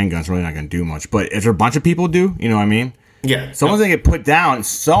you have a handgun, it's really not gonna do much. But if there a bunch of people do, you know what I mean? Yeah. Someone's gonna get put down.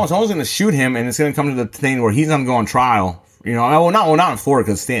 Someone's gonna shoot him, and it's gonna come to the thing where he's gonna go on trial. You know, not in Florida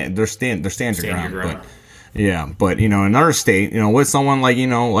because their stands are ground. Yeah, but in another state, with someone like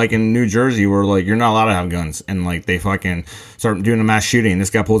like in New Jersey, where like you're not allowed to have guns, and like they fucking start doing a mass shooting, and this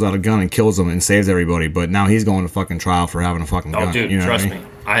guy pulls out a gun and kills them and saves everybody, but now he's going to fucking trial for having a fucking gun. Oh, dude, trust me,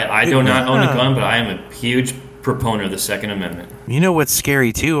 I do not own a gun, but I am a huge proponent of the Second Amendment. You know what's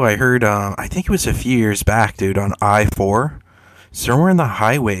scary too? I heard, I think it was a few years back, dude, on I-4. Somewhere in the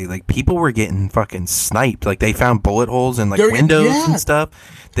highway, like people were getting fucking sniped. Like they found bullet holes in like windows and stuff.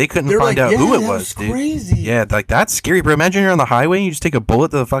 They couldn't find out who it was, dude. Crazy. Yeah, like that's scary, bro. Imagine you're on the highway and you just take a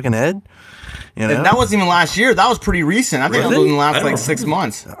bullet to the fucking head. You know? And that wasn't even last year. That was pretty recent. I think it was in the last like 6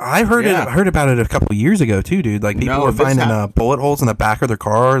 months. I heard heard about it a couple of years ago too, dude. Like people were finding bullet holes in the back of their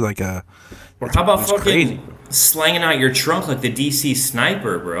car. Like or how about fucking slanging out your trunk like the DC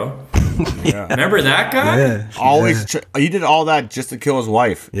sniper, bro? Yeah. Remember that guy? Yeah. Always, he did all that just to kill his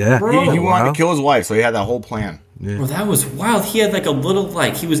wife. Yeah, he wanted to kill his wife, so he had that whole plan. Yeah. Well, that was wild. He had like a little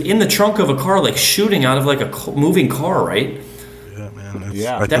he was in the trunk of a car, like shooting out of like a moving car, right? Yeah,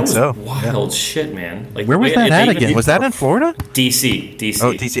 man. That was wild shit, man. Like, where was that at again? Was that in Florida? DC.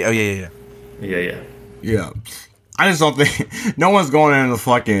 Oh, DC. Oh, Yeah. I just don't think no one's going into the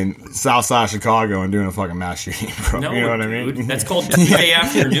fucking south side of Chicago and doing a fucking mass shooting, bro. No, you know what dude. I mean? That's called Tuesday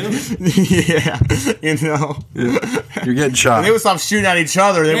afternoon. You're getting shot. If they would stop shooting at each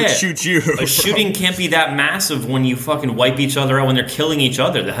other, they would shoot you. A shooting can't be that massive when you fucking wipe each other out when they're killing each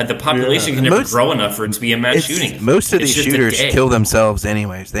other. The population can never grow enough for it to be a mass shooting. Most of these shooters kill themselves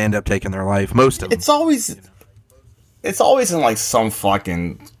anyways. They end up taking their life. Most of them. It's always in like some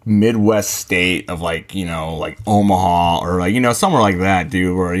fucking Midwest state of like like Omaha or like somewhere like that,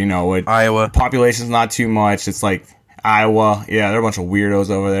 dude. Where Iowa population's not too much. It's like Iowa, yeah, they're a bunch of weirdos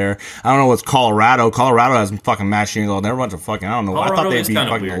over there. I don't know what's Colorado. Colorado has fucking mass shootings all. They're a bunch of fucking. I don't know. Colorado I thought they'd be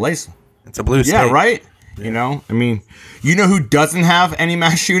fucking lace. It's a blue state. Yeah, right. I mean, who doesn't have any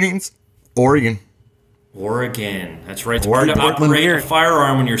mass shootings? Oregon. That's right. It's hard to operate a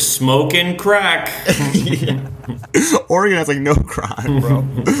firearm when you're smoking crack. Oregon has like no crime, bro.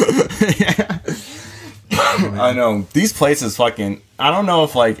 I know these places fucking. I don't know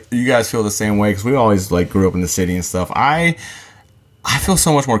if like you guys feel the same way because we always like grew up in the city and stuff. I feel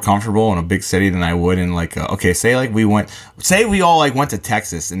so much more comfortable in a big city than I would in like say we all like went to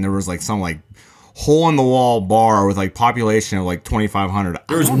Texas and there was like some like hole in the wall bar with like population of like 2,500.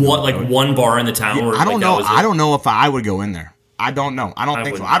 There was one bar in the town. Yeah, where, I don't know. I don't know if I would go in there. I don't know. I don't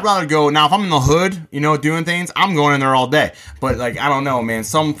think so. I'd rather go now if I'm in the hood, doing things. I'm going in there all day. But like I don't know, man.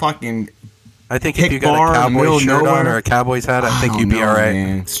 Some fucking. I think if you got a cowboy shirt on or a Cowboys hat, I think you'd be all right.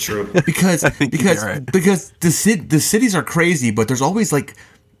 Man. It's true. Because the cities are crazy, but there's always like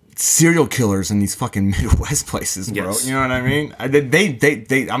serial killers in these fucking Midwest places, bro. Yes. You know what I mean?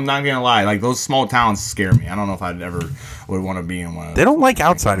 They I'm not gonna lie. Like those small towns scare me. I don't know if I'd ever would want to be in one of those. They don't like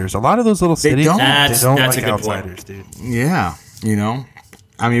outsiders. A lot of those little cities, they don't like outsiders, dude. Yeah,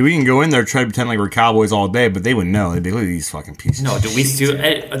 I mean, we can go in there try to pretend like we're cowboys all day, but they would know. They'd be like, these fucking pieces. No, dude, we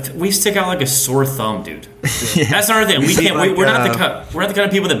stick out like a sore thumb, dude. Yeah. That's another thing. We can't. We're not the kind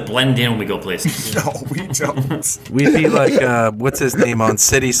of people that blend in when we go places. No, we don't. We'd be like, what's his name on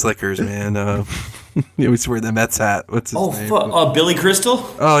City Slickers, man? He always wear the Mets hat. What's his name? Billy Crystal.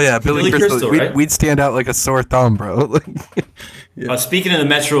 Oh yeah, Billy Crystal. Right? We'd stand out like a sore thumb, bro. Yeah. Speaking of the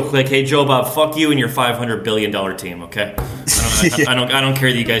Mets real quick, hey Joe Bob, fuck you and your $500 billion team, okay? I don't care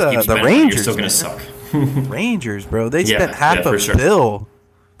that you guys keep spending. Rangers, you're still gonna suck. Rangers, bro. They spent half a bill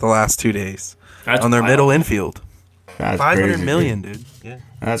the last 2 days on their middle infield. That's 500 million, dude. Yeah,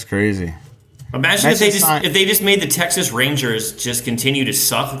 that's crazy. Imagine if they just made the Texas Rangers just continue to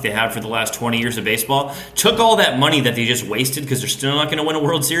suck like they have for the last 20 years of baseball, took all that money that they just wasted because they're still not going to win a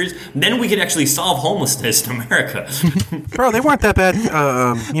World Series, then we could actually solve homelessness in America. Bro, they weren't that bad.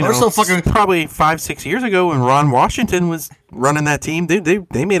 Probably 5-6 years ago when Ron Washington was running that team, dude,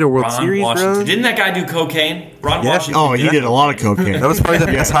 they made a World Series run. Didn't that guy do cocaine? Ron Washington. Oh, he did a lot of cocaine. That was probably the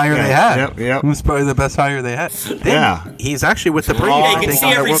best hire they had. Yep. It was probably the best hire they had. He's actually with the Braves. You can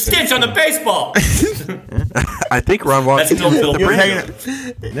see every stitch on the baseball. I think Ron Washington with the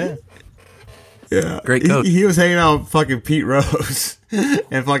Braves. Yeah, great coach. He was hanging out with fucking Pete Rose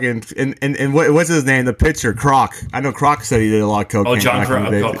and fucking and what's his name? The pitcher Croc. I know Croc said he did a lot of cocaine. Oh, John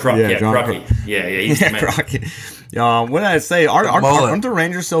Croc. Yeah, Crocky. Yeah, he's Crocky. What did I say? Aren't the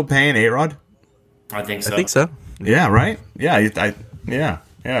Rangers still paying A-Rod? I think so. Yeah, right. Yeah,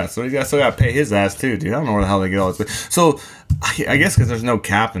 yeah. So he's still got to pay his ass too, dude. I don't know where the hell they get all this. So I guess because there's no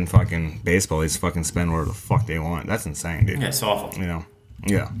cap in fucking baseball, they just fucking spend whatever the fuck they want. That's insane, dude. Yeah, it's awful.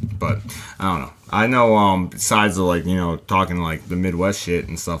 Yeah, but I don't know. I know. Besides the talking like the Midwest shit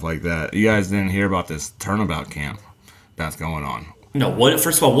and stuff like that, you guys didn't hear about this turnabout camp that's going on. No, what?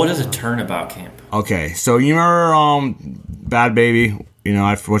 First of all, what is a turnabout camp? Okay, so you remember Bad Baby? You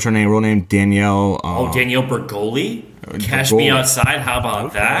know, what's her name? Real name Danielle. Danielle Bergoli. Cash Me Outside. How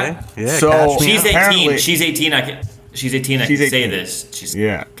about that? Yeah, So She's 18. apparently- She's 18. She's 18. I can say this. She's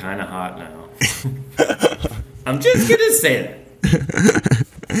Yeah. kind of hot now. I'm just gonna say that.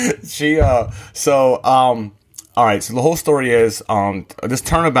 All right, so the whole story is this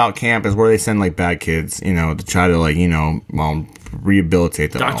turnabout camp is where they send like bad kids, you know, to try to like, you know,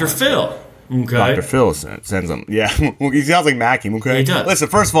 rehabilitate them. Dr. Phil. Okay. Dr. Phil sends them. Yeah, he sounds like Mackie. Okay, He does. Listen,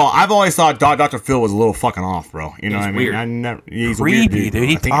 first of all, I've always thought Dr. Phil was a little fucking off, bro. You know what I mean? Weird. He's Creepy, weird, dude.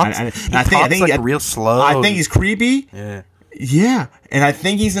 He talks like real slow. I think he's creepy. Yeah. Yeah, and I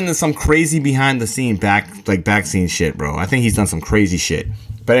think he's into some crazy behind the scene back scene shit, bro. I think he's done some crazy shit.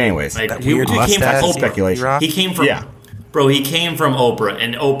 But anyways, Like, That he weird came from mustache. Oprah. Speculation. He came from, Yeah. bro. He came from Oprah,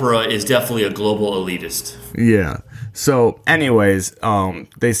 and Oprah is definitely a global elitist. Yeah. So, anyways,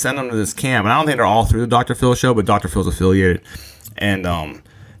 they send them to this camp, and I don't think they're all through the Dr. Phil show, but Dr. Phil's affiliated, and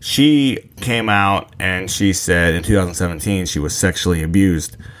she came out and she said in 2017 she was sexually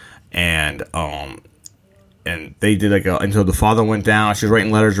abused, and they did like until the father went down. She was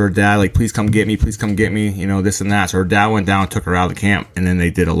writing letters to her dad like, please come get me, you know, this and that. So her dad went down, took her out of the camp, and then they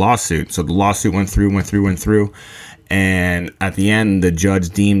did a lawsuit. So the lawsuit went through, and at the end the judge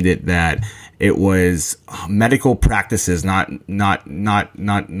deemed it that it was medical practices, not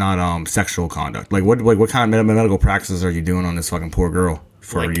sexual conduct. Like what kind of medical practices are you doing on this fucking poor girl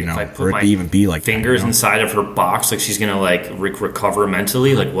for, Like, you if know, I put for it my to even be like fingers that, you know? inside of her box, like she's gonna like recover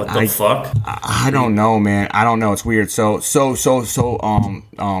mentally. Like what the fuck? I don't know, man. I don't know. It's weird. So Danielle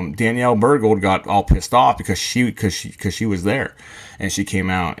Bergold got all pissed off because she was there, and she came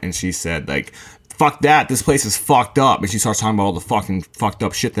out and she said like, fuck that, this place is fucked up. And she starts talking about all the fucking fucked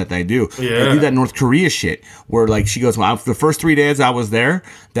up shit that they do. Yeah. They do that North Korea shit where like she goes, well, the first 3 days I was there,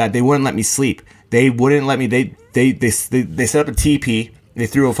 that they wouldn't let me sleep. They wouldn't let me. They set up a teepee. They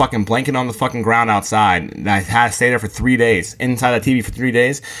threw a fucking blanket on the fucking ground outside. And I had to stay there for 3 days, inside the TV for 3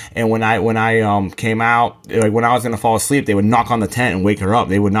 days. And when I came out, like when I was gonna fall asleep, they would knock on the tent and wake her up.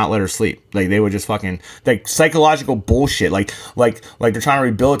 They would not let her sleep. Like they would just fucking like psychological bullshit. Like they're trying to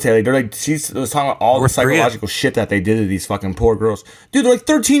rehabilitate. Like, they're like, she was talking about all North the psychological shit that they did to these fucking poor girls. Dude, they're like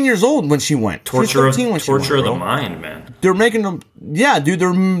 13 years old when she went. Torture of She was 13 when she went, the bro. mind, man. They're making them, yeah, dude.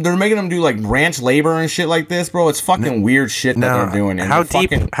 They're making them do like ranch labor and shit like this, bro. It's fucking weird shit that they're doing. And How they're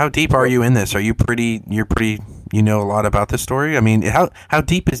fucking, deep are you in this? Are you pretty? You're pretty. You know a lot about this story. I mean, how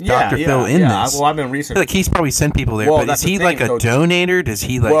deep is Dr. Phil in this? Well, I've been I researching. feel like he's probably sent people there, Well, but is that's the he thing, like a so- donator? Does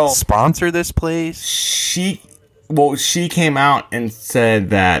he like Well- sponsor this place? She came out and said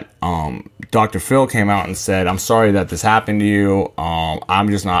that Dr. Phil came out and said, I'm sorry that this happened to you. I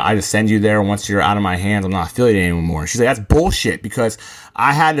just send you there. Once you're out of my hands, I'm not affiliated anymore. She's like, that's bullshit, because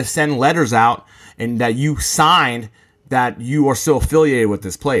I had to send letters out and that you signed that you are still affiliated with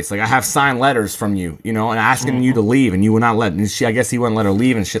this place. Like, I have signed letters from you, you know, and asking you to leave, and you would not let. And I guess he wouldn't let her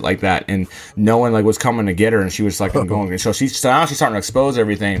leave and shit like that. And no one like was coming to get her, and she was like going. So now she's starting to expose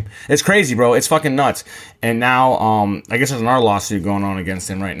everything. It's crazy, bro. It's fucking nuts. And now, I guess there's another lawsuit going on against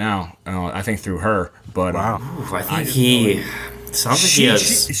him right now. I think through her. But Wow. Oof, I think he sounds like he has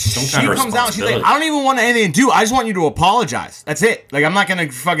some kind of comes out. She's like, responsibility. I don't even want anything to do. I just want you to apologize. That's it. Like, I'm not gonna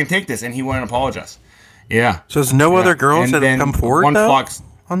fucking take this. And he wouldn't apologize. Yeah. So there's no other girls And that have then come forward one though, Fox.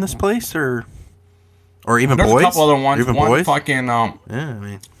 on this place, or even There's boys? a couple other ones. Or even One boys? fucking. Yeah, I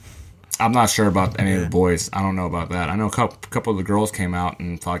mean, I'm not sure about any of the boys. I don't know about that. I know a couple of the girls came out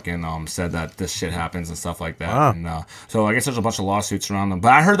and fucking said that this shit happens and stuff like that. Wow. And so I guess there's a bunch of lawsuits around them.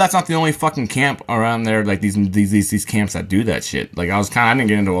 But I heard that's not the only fucking camp around there. Like these camps that do that shit. Like I didn't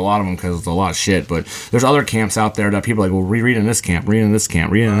get into a lot of them because it's a lot of shit. But there's other camps out there that people are like, well, read in this camp, read in this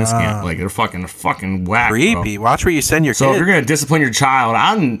camp, read in this camp. Like they're fucking whack. creepy. Bro. Watch where you send your So if kids. you're gonna discipline your child,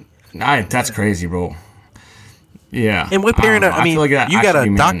 that's crazy, bro. Yeah. And what parent? don't know. I mean, feel like that you got should a be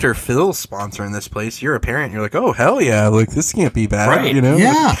meant- Dr. Phil sponsoring this place. You're a parent. You're like, oh hell yeah! Like this can't be bad. Right. You know?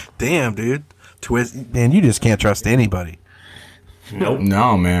 Yeah. Damn, dude. Twist, man. You just can't trust anybody. Nope.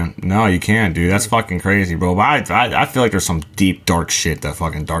 No, man. No, you can't, dude. That's fucking crazy, bro. But I feel like there's some deep, dark shit that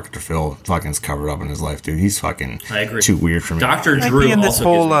fucking Dr. Phil fucking's covered up in his life, dude. He's fucking I agree. too weird for me. Dr. Might Drew be in this also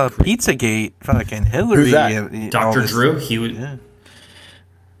whole gives me Pizzagate fucking Hillary. Who's that? and all Dr. this- Drew, he would.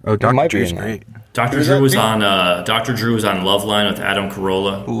 Oh, Dr. might be Drew's in that. great. Dr. Who's Drew that was name? on. Dr. Drew was on Loveline with Adam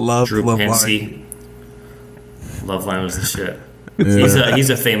Carolla. Love Drew Loveline. Pinsky. Loveline was the shit. He's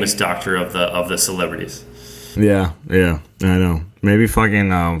a famous doctor of the celebrities. Yeah, I know. Maybe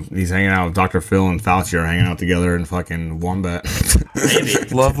fucking he's hanging out with Dr. Phil and Fauci are hanging out together in fucking Wombat. Maybe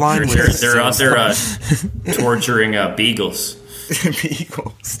Loveline They're was- out there torturing beagles.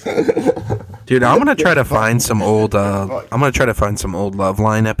 Eagles. Dude, I'm gonna try to find some old.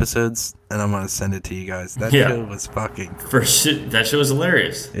 Loveline episodes, and I'm gonna send it to you guys. That show was fucking. That show was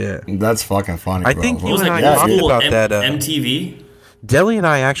hilarious. Yeah, that's fucking funny. I bro. think It you was and like I talked cool about that. MTV. Deli and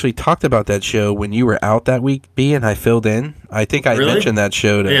I actually talked about that show when you were out that week, B, and I filled in. I think I mentioned that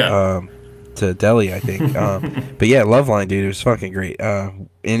show to Deli, I think. But yeah, Loveline, dude, it was fucking great. And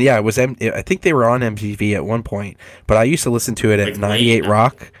yeah, it was. I think they were on MTV at one point, but I used to listen to it at 98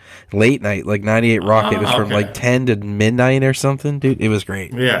 Rock, late night, like 98 Rock. It was from like 10 to midnight or something, dude. It was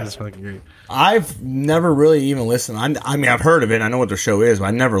great. Yeah, it was fucking great. I've never really even listened. I mean, I've heard of it. I know what the show is, but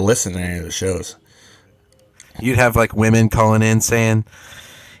I never listened to any of the shows. You'd have like women calling in saying,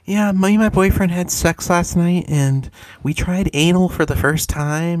 "Yeah, me and my boyfriend had sex last night, and we tried anal for the first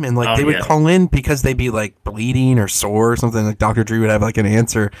time." And like they would call in because they'd be like bleeding or sore or something. Like Dr. Drew would have like an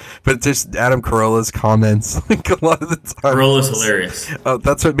answer, but just Adam Carolla's comments like a lot of the time. Carolla's hilarious.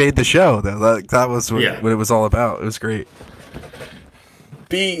 That's what made the show, though. That was what it was all about. It was great.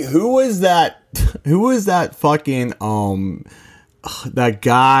 B, who was that? Who was that fucking that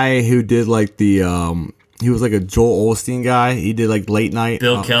guy who did like the he was like a Joel Osteen guy. He did like late night.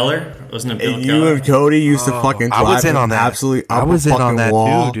 Bill Keller, wasn't it? Bill Keller. You and Cody used to fucking. I was in on that. Absolutely, I was in on that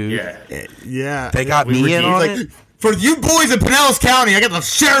wall. too, dude. Yeah. They got me in on it. For you boys in Pinellas County, I got the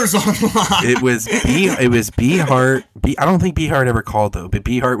shares online. It was B Hart. I don't think B Hart ever called though, but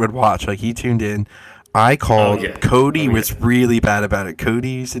B Hart would watch. Like he tuned in. I called. Cody was really bad about it.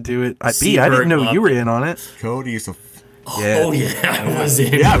 Cody used to do it. I didn't know you were in on it. Cody used to. Yeah. Oh yeah, I was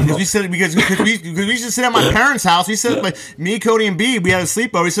in. Yeah, because we said because we used to sit at my parents' house. We said me, Cody, and B. We had a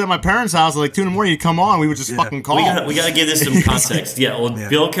sleepover. We sit at my parents' house at like 2 a.m. You'd come on. We would just fucking call. We gotta give this some context.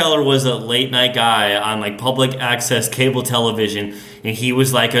 Bill Keller was a late night guy on like public access cable television, and he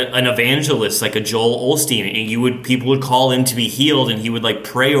was like an evangelist, like a Joel Osteen. And people would call in to be healed, and he would like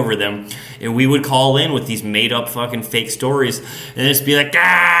pray over them. And we would call in with these made up fucking fake stories, and just be like,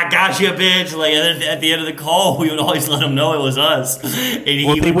 gotcha, bitch. Like, and then at the end of the call, we would always let him know it was us, and he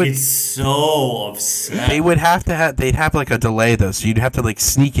would get so upset. They'd have like a delay though, so you'd have to like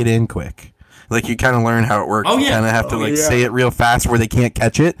sneak it in quick. Like you kind of learn how it works. You kind of have to say it real fast where they can't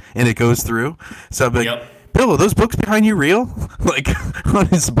catch it, and it goes through. So, but. Bill, are those books behind you real? Like on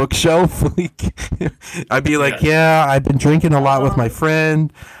his bookshelf? Like, I'd be like, yeah, I've been drinking a lot with my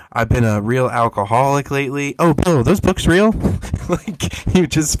friend. I've been a real alcoholic lately. Oh, Bill, are those books real? Like, he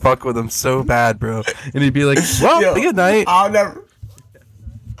would just fuck with them so bad, bro. And he'd be like, well, good night. I'll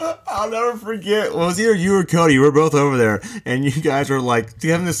never forget. Well, it was either you or Cody. We were both over there, and you guys were like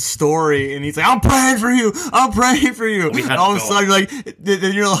having this story, and he's like, "I'm praying for you. I'm praying for you." And all of a sudden,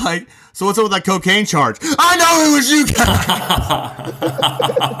 then you're like, "So what's up with that cocaine charge?" I know it was you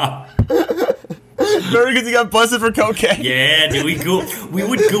guys. Remember because he got busted for cocaine? Yeah, dude. We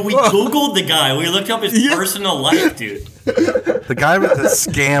Googled the guy. We looked up his personal life, dude. The guy was a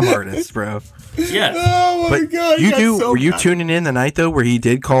scam artist, bro. Yeah. Oh my god. Were you tuning in the night though, where he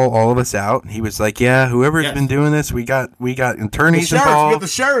did call all of us out? He was like, "Yeah, whoever's been doing this, we got attorneys involved." We got the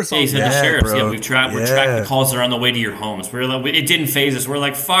sheriffs. Yeah, he said the sheriffs. Yeah, we've tracked the calls that are on the way to your homes. We're like, it didn't phase us. We're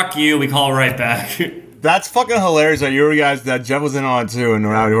like, "Fuck you." We call right back. That's fucking hilarious that you guys that Jeff was in on it too, and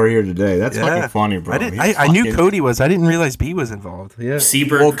we're here today. That's fucking funny, bro. I knew Cody was. I didn't realize B was involved. Yeah.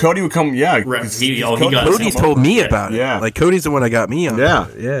 Seabird. Well, Cody would come. Yeah. Cody's told me about it. Yeah. Like Cody's the one that got me on. Yeah.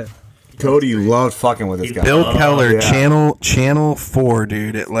 Yeah. Cody loved fucking with this guy. Bill Keller, Channel 4,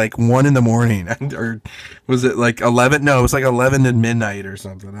 dude, at like 1 a.m. Or was it like 11? No, it was like 11 to midnight or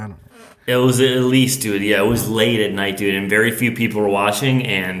something. I don't know. It was at least, dude. Yeah, it was late at night, dude, and very few people were watching.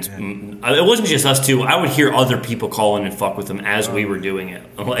 And it wasn't just us two. I would hear other people call in and fuck with them as we were doing it.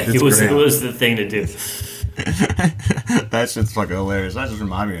 Like it was the thing to do. That shit's fucking hilarious. That just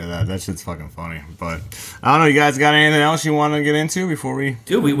reminded me of that. That shit's fucking funny. But I don't know. You guys got anything else you want to get into before we?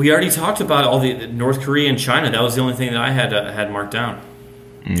 Dude, we already talked about all the North Korea and China. That was the only thing that I had marked down.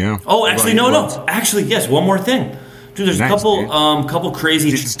 Yeah. Oh, actually, no. Actually, yes. One more thing. Dude, there's a couple crazy.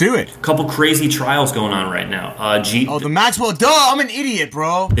 Just do it. Couple crazy trials going on right now. The Maxwell. Duh, I'm an idiot,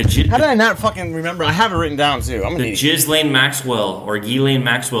 bro. How did I not fucking remember? I have it written down too. I'm an idiot. Ghislaine Maxwell or Ghislaine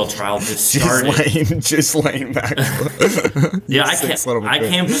Maxwell trial just started. Ghislaine Maxwell. Yeah, I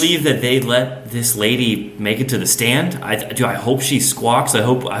can't believe that they let this lady make it to the stand. I hope she squawks. I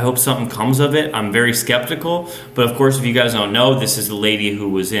hope something comes of it. I'm very skeptical, but of course, if you guys don't know, this is the lady who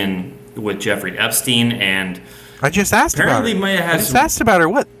was in with Jeffrey Epstein and. I just asked about her. I just asked about her,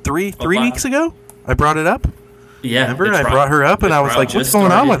 what, three weeks ago? I brought it up? Yeah. Remember? I brought her up, and I was like, what's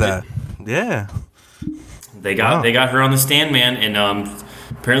going on with that? Yeah. They got her on the stand, man, and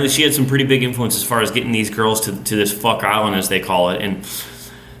apparently she had some pretty big influence as far as getting these girls to this fuck island, as they call it.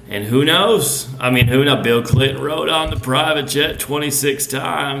 And who knows? I mean, who knows? Bill Clinton rode on the private jet 26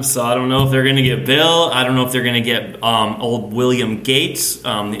 times, so I don't know if they're going to get Bill. I don't know if they're going to get old William Gates,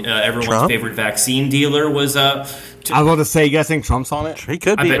 everyone's Trump? favorite vaccine dealer was. I was about to say, you guys think Trump's on it? He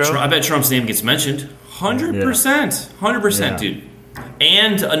could be, bro. I bet Trump's name gets mentioned. 100%. 100%, dude.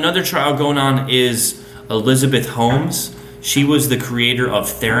 And another trial going on is Elizabeth Holmes. She was the creator of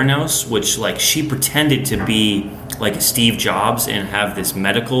Theranos, which, like, she pretended to be like Steve Jobs and have this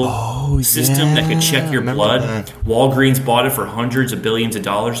medical system that could check your blood. Walgreens bought it for hundreds of billions of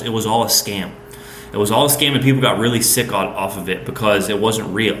dollars. It was all a scam. It was all a scam, and people got really sick off of it because it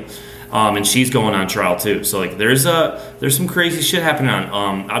wasn't real. And she's going on trial too. So like, there's some crazy shit happening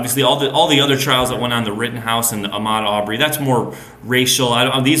on. Obviously, all the other trials that went on, the Rittenhouse and the Ahmaud Arbery, that's more racial.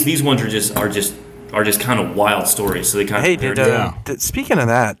 These ones are just kind of wild stories. So they kind of speaking of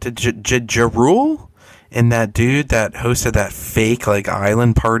that, did Ja Rule and that dude that hosted that fake like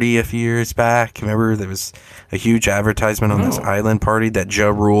island party a few years back? Remember there was a huge advertisement on this island party that Ja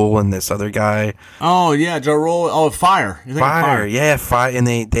Rule and this other guy. Oh yeah, Ja Rule. Oh, Fire. Fire. Yeah, Fire. And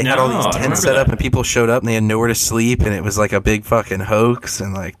they had all these tents set up, and people showed up, and they had nowhere to sleep, and it was like a big fucking hoax.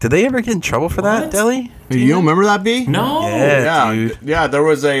 And like, did they ever get in trouble for that, Deli? You don't remember that, B? No. Yeah, dude. Yeah, there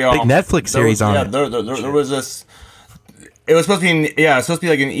was a big Netflix series on it. There was this. It was supposed to be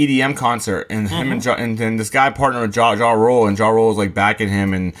like an EDM concert, and him and then this guy partnered with Ja Rule, and Ja Rule was like backing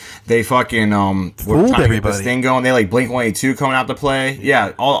him, and they fucking were trying to get this thing going. They like Blink-182 coming out to play.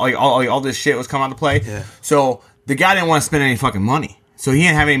 Yeah, all this shit was coming out to play. Yeah. So the guy didn't want to spend any fucking money. So he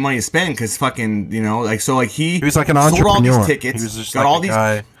didn't have any money to spend because fucking, he was like an sold entrepreneur. all these tickets, He was just got like all a these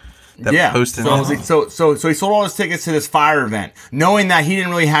guy that posted. So he sold all his tickets to this Fire event, knowing that he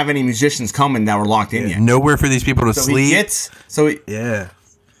didn't really have any musicians coming that were locked in yet. Nowhere for these people to sleep.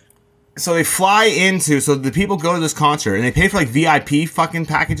 So they fly into. So the people go to this concert and they pay for like VIP fucking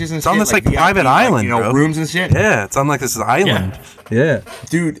packages and it's shit. on this like VIP, private island, bro. Rooms and shit. Yeah, it's on like this island. Yeah.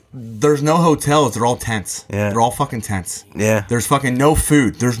 Dude, there's no hotels. They're all tents. Yeah. They're all fucking tents. Yeah. There's fucking no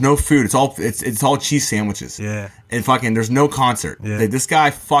food. There's no food. It's all cheese sandwiches. Yeah. And fucking there's no concert. Yeah. This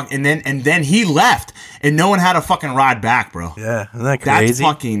guy and then he left and no one had a fucking ride back, bro. Yeah. Isn't that crazy? That's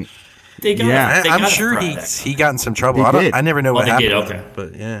fucking. I'm sure he got in some trouble. I never know what happened. Okay.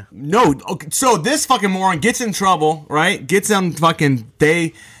 But yeah. No. Okay, so this fucking moron gets in trouble, right? Gets them fucking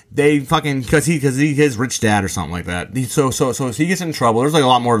they fucking because he his rich dad or something like that. So he gets in trouble. There's like a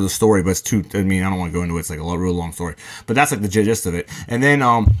lot more to the story, but it's too. I mean, I don't want to go into it. It's like a real long story, but that's like the gist of it. And then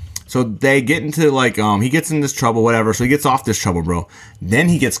so they get into like he gets in this trouble, whatever. So he gets off this trouble, bro. Then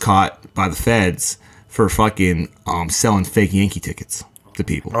he gets caught by the feds for fucking selling fake Yankee tickets to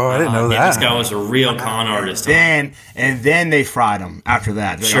people. Oh, I didn't know that. This guy was a real con artist. And then they fried him after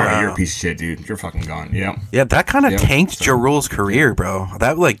that. Like, sure, you're a piece of shit, dude. You're fucking gone. Yeah. Yeah, that kind of tanked Ja Rule's career, bro.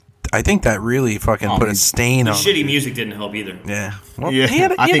 That I think that really fucking put a stain on. Shitty music didn't help either. Yeah. Well, he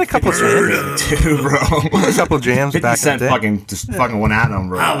had a couple jams too, bro. A couple jams 50 back Cent in the day. fucking just fucking went at him,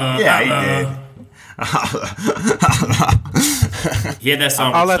 bro. Yeah, he did. He had that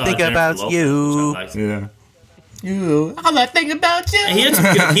song. All I think about you. Yeah. All I think about you. And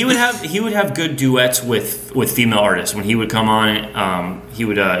he would have good duets with female artists when he would come on. He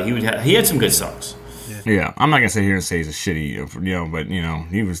had some good songs. Yeah, I'm not gonna sit here and say he's a shitty, but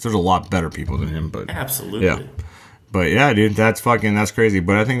there's a lot better people than him. But absolutely. Yeah. But yeah, dude, that's crazy.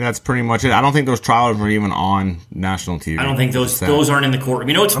 But I think that's pretty much it. I don't think those trials were even on national TV. I don't think those aren't in the court.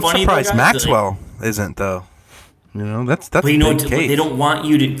 You know what's funny? I'm surprised Maxwell isn't though. That's a big case. They don't want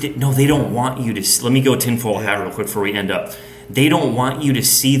you to. No, they don't want you to. Let me go tinfoil hat real quick before we end up. They don't want you to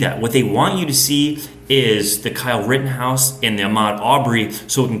see that. What they want you to see is the Kyle Rittenhouse and the Ahmaud Arbery,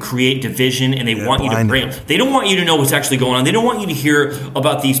 so it can create division. And they want you to bring. They don't want you to know what's actually going on. They don't want you to hear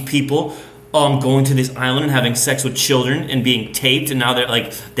about these people going to this island and having sex with children and being taped. And now they're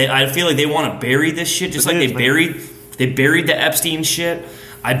like, I feel like they want to bury this shit, just like they buried the Epstein shit.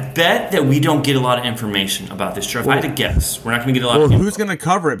 I bet that we don't get a lot of information about this. If I had to guess, we're not going to get a lot of info. Who's going to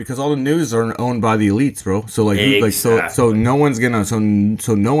cover it? Because all the news are owned by the elites, bro. So exactly. so no one's gonna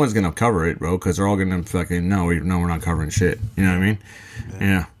no one's gonna cover it, bro. Because they're all gonna fucking we're not covering shit. You know what I mean?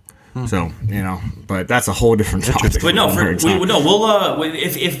 Yeah. So but that's a whole different topic. But we'll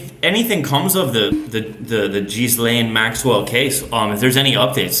if anything comes of the Ghislaine Maxwell case, if there's any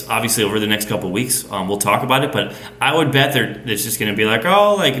updates, obviously over the next couple of weeks, we'll talk about it. But I would bet it's just going to be like a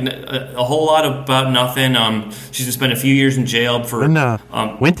whole lot about nothing. She's going to spend a few years in jail for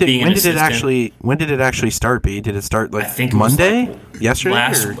when did it actually start? B, did it start like Monday? Yesterday?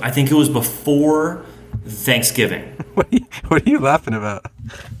 I think it was before Thanksgiving. What are you laughing about?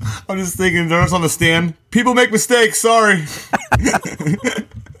 I'm just thinking, there's on the stand. People make mistakes. Sorry. That's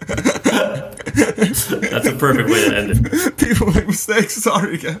a perfect way to end it. People make mistakes.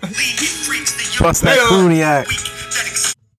 Sorry, guys. Plus that Clooney act.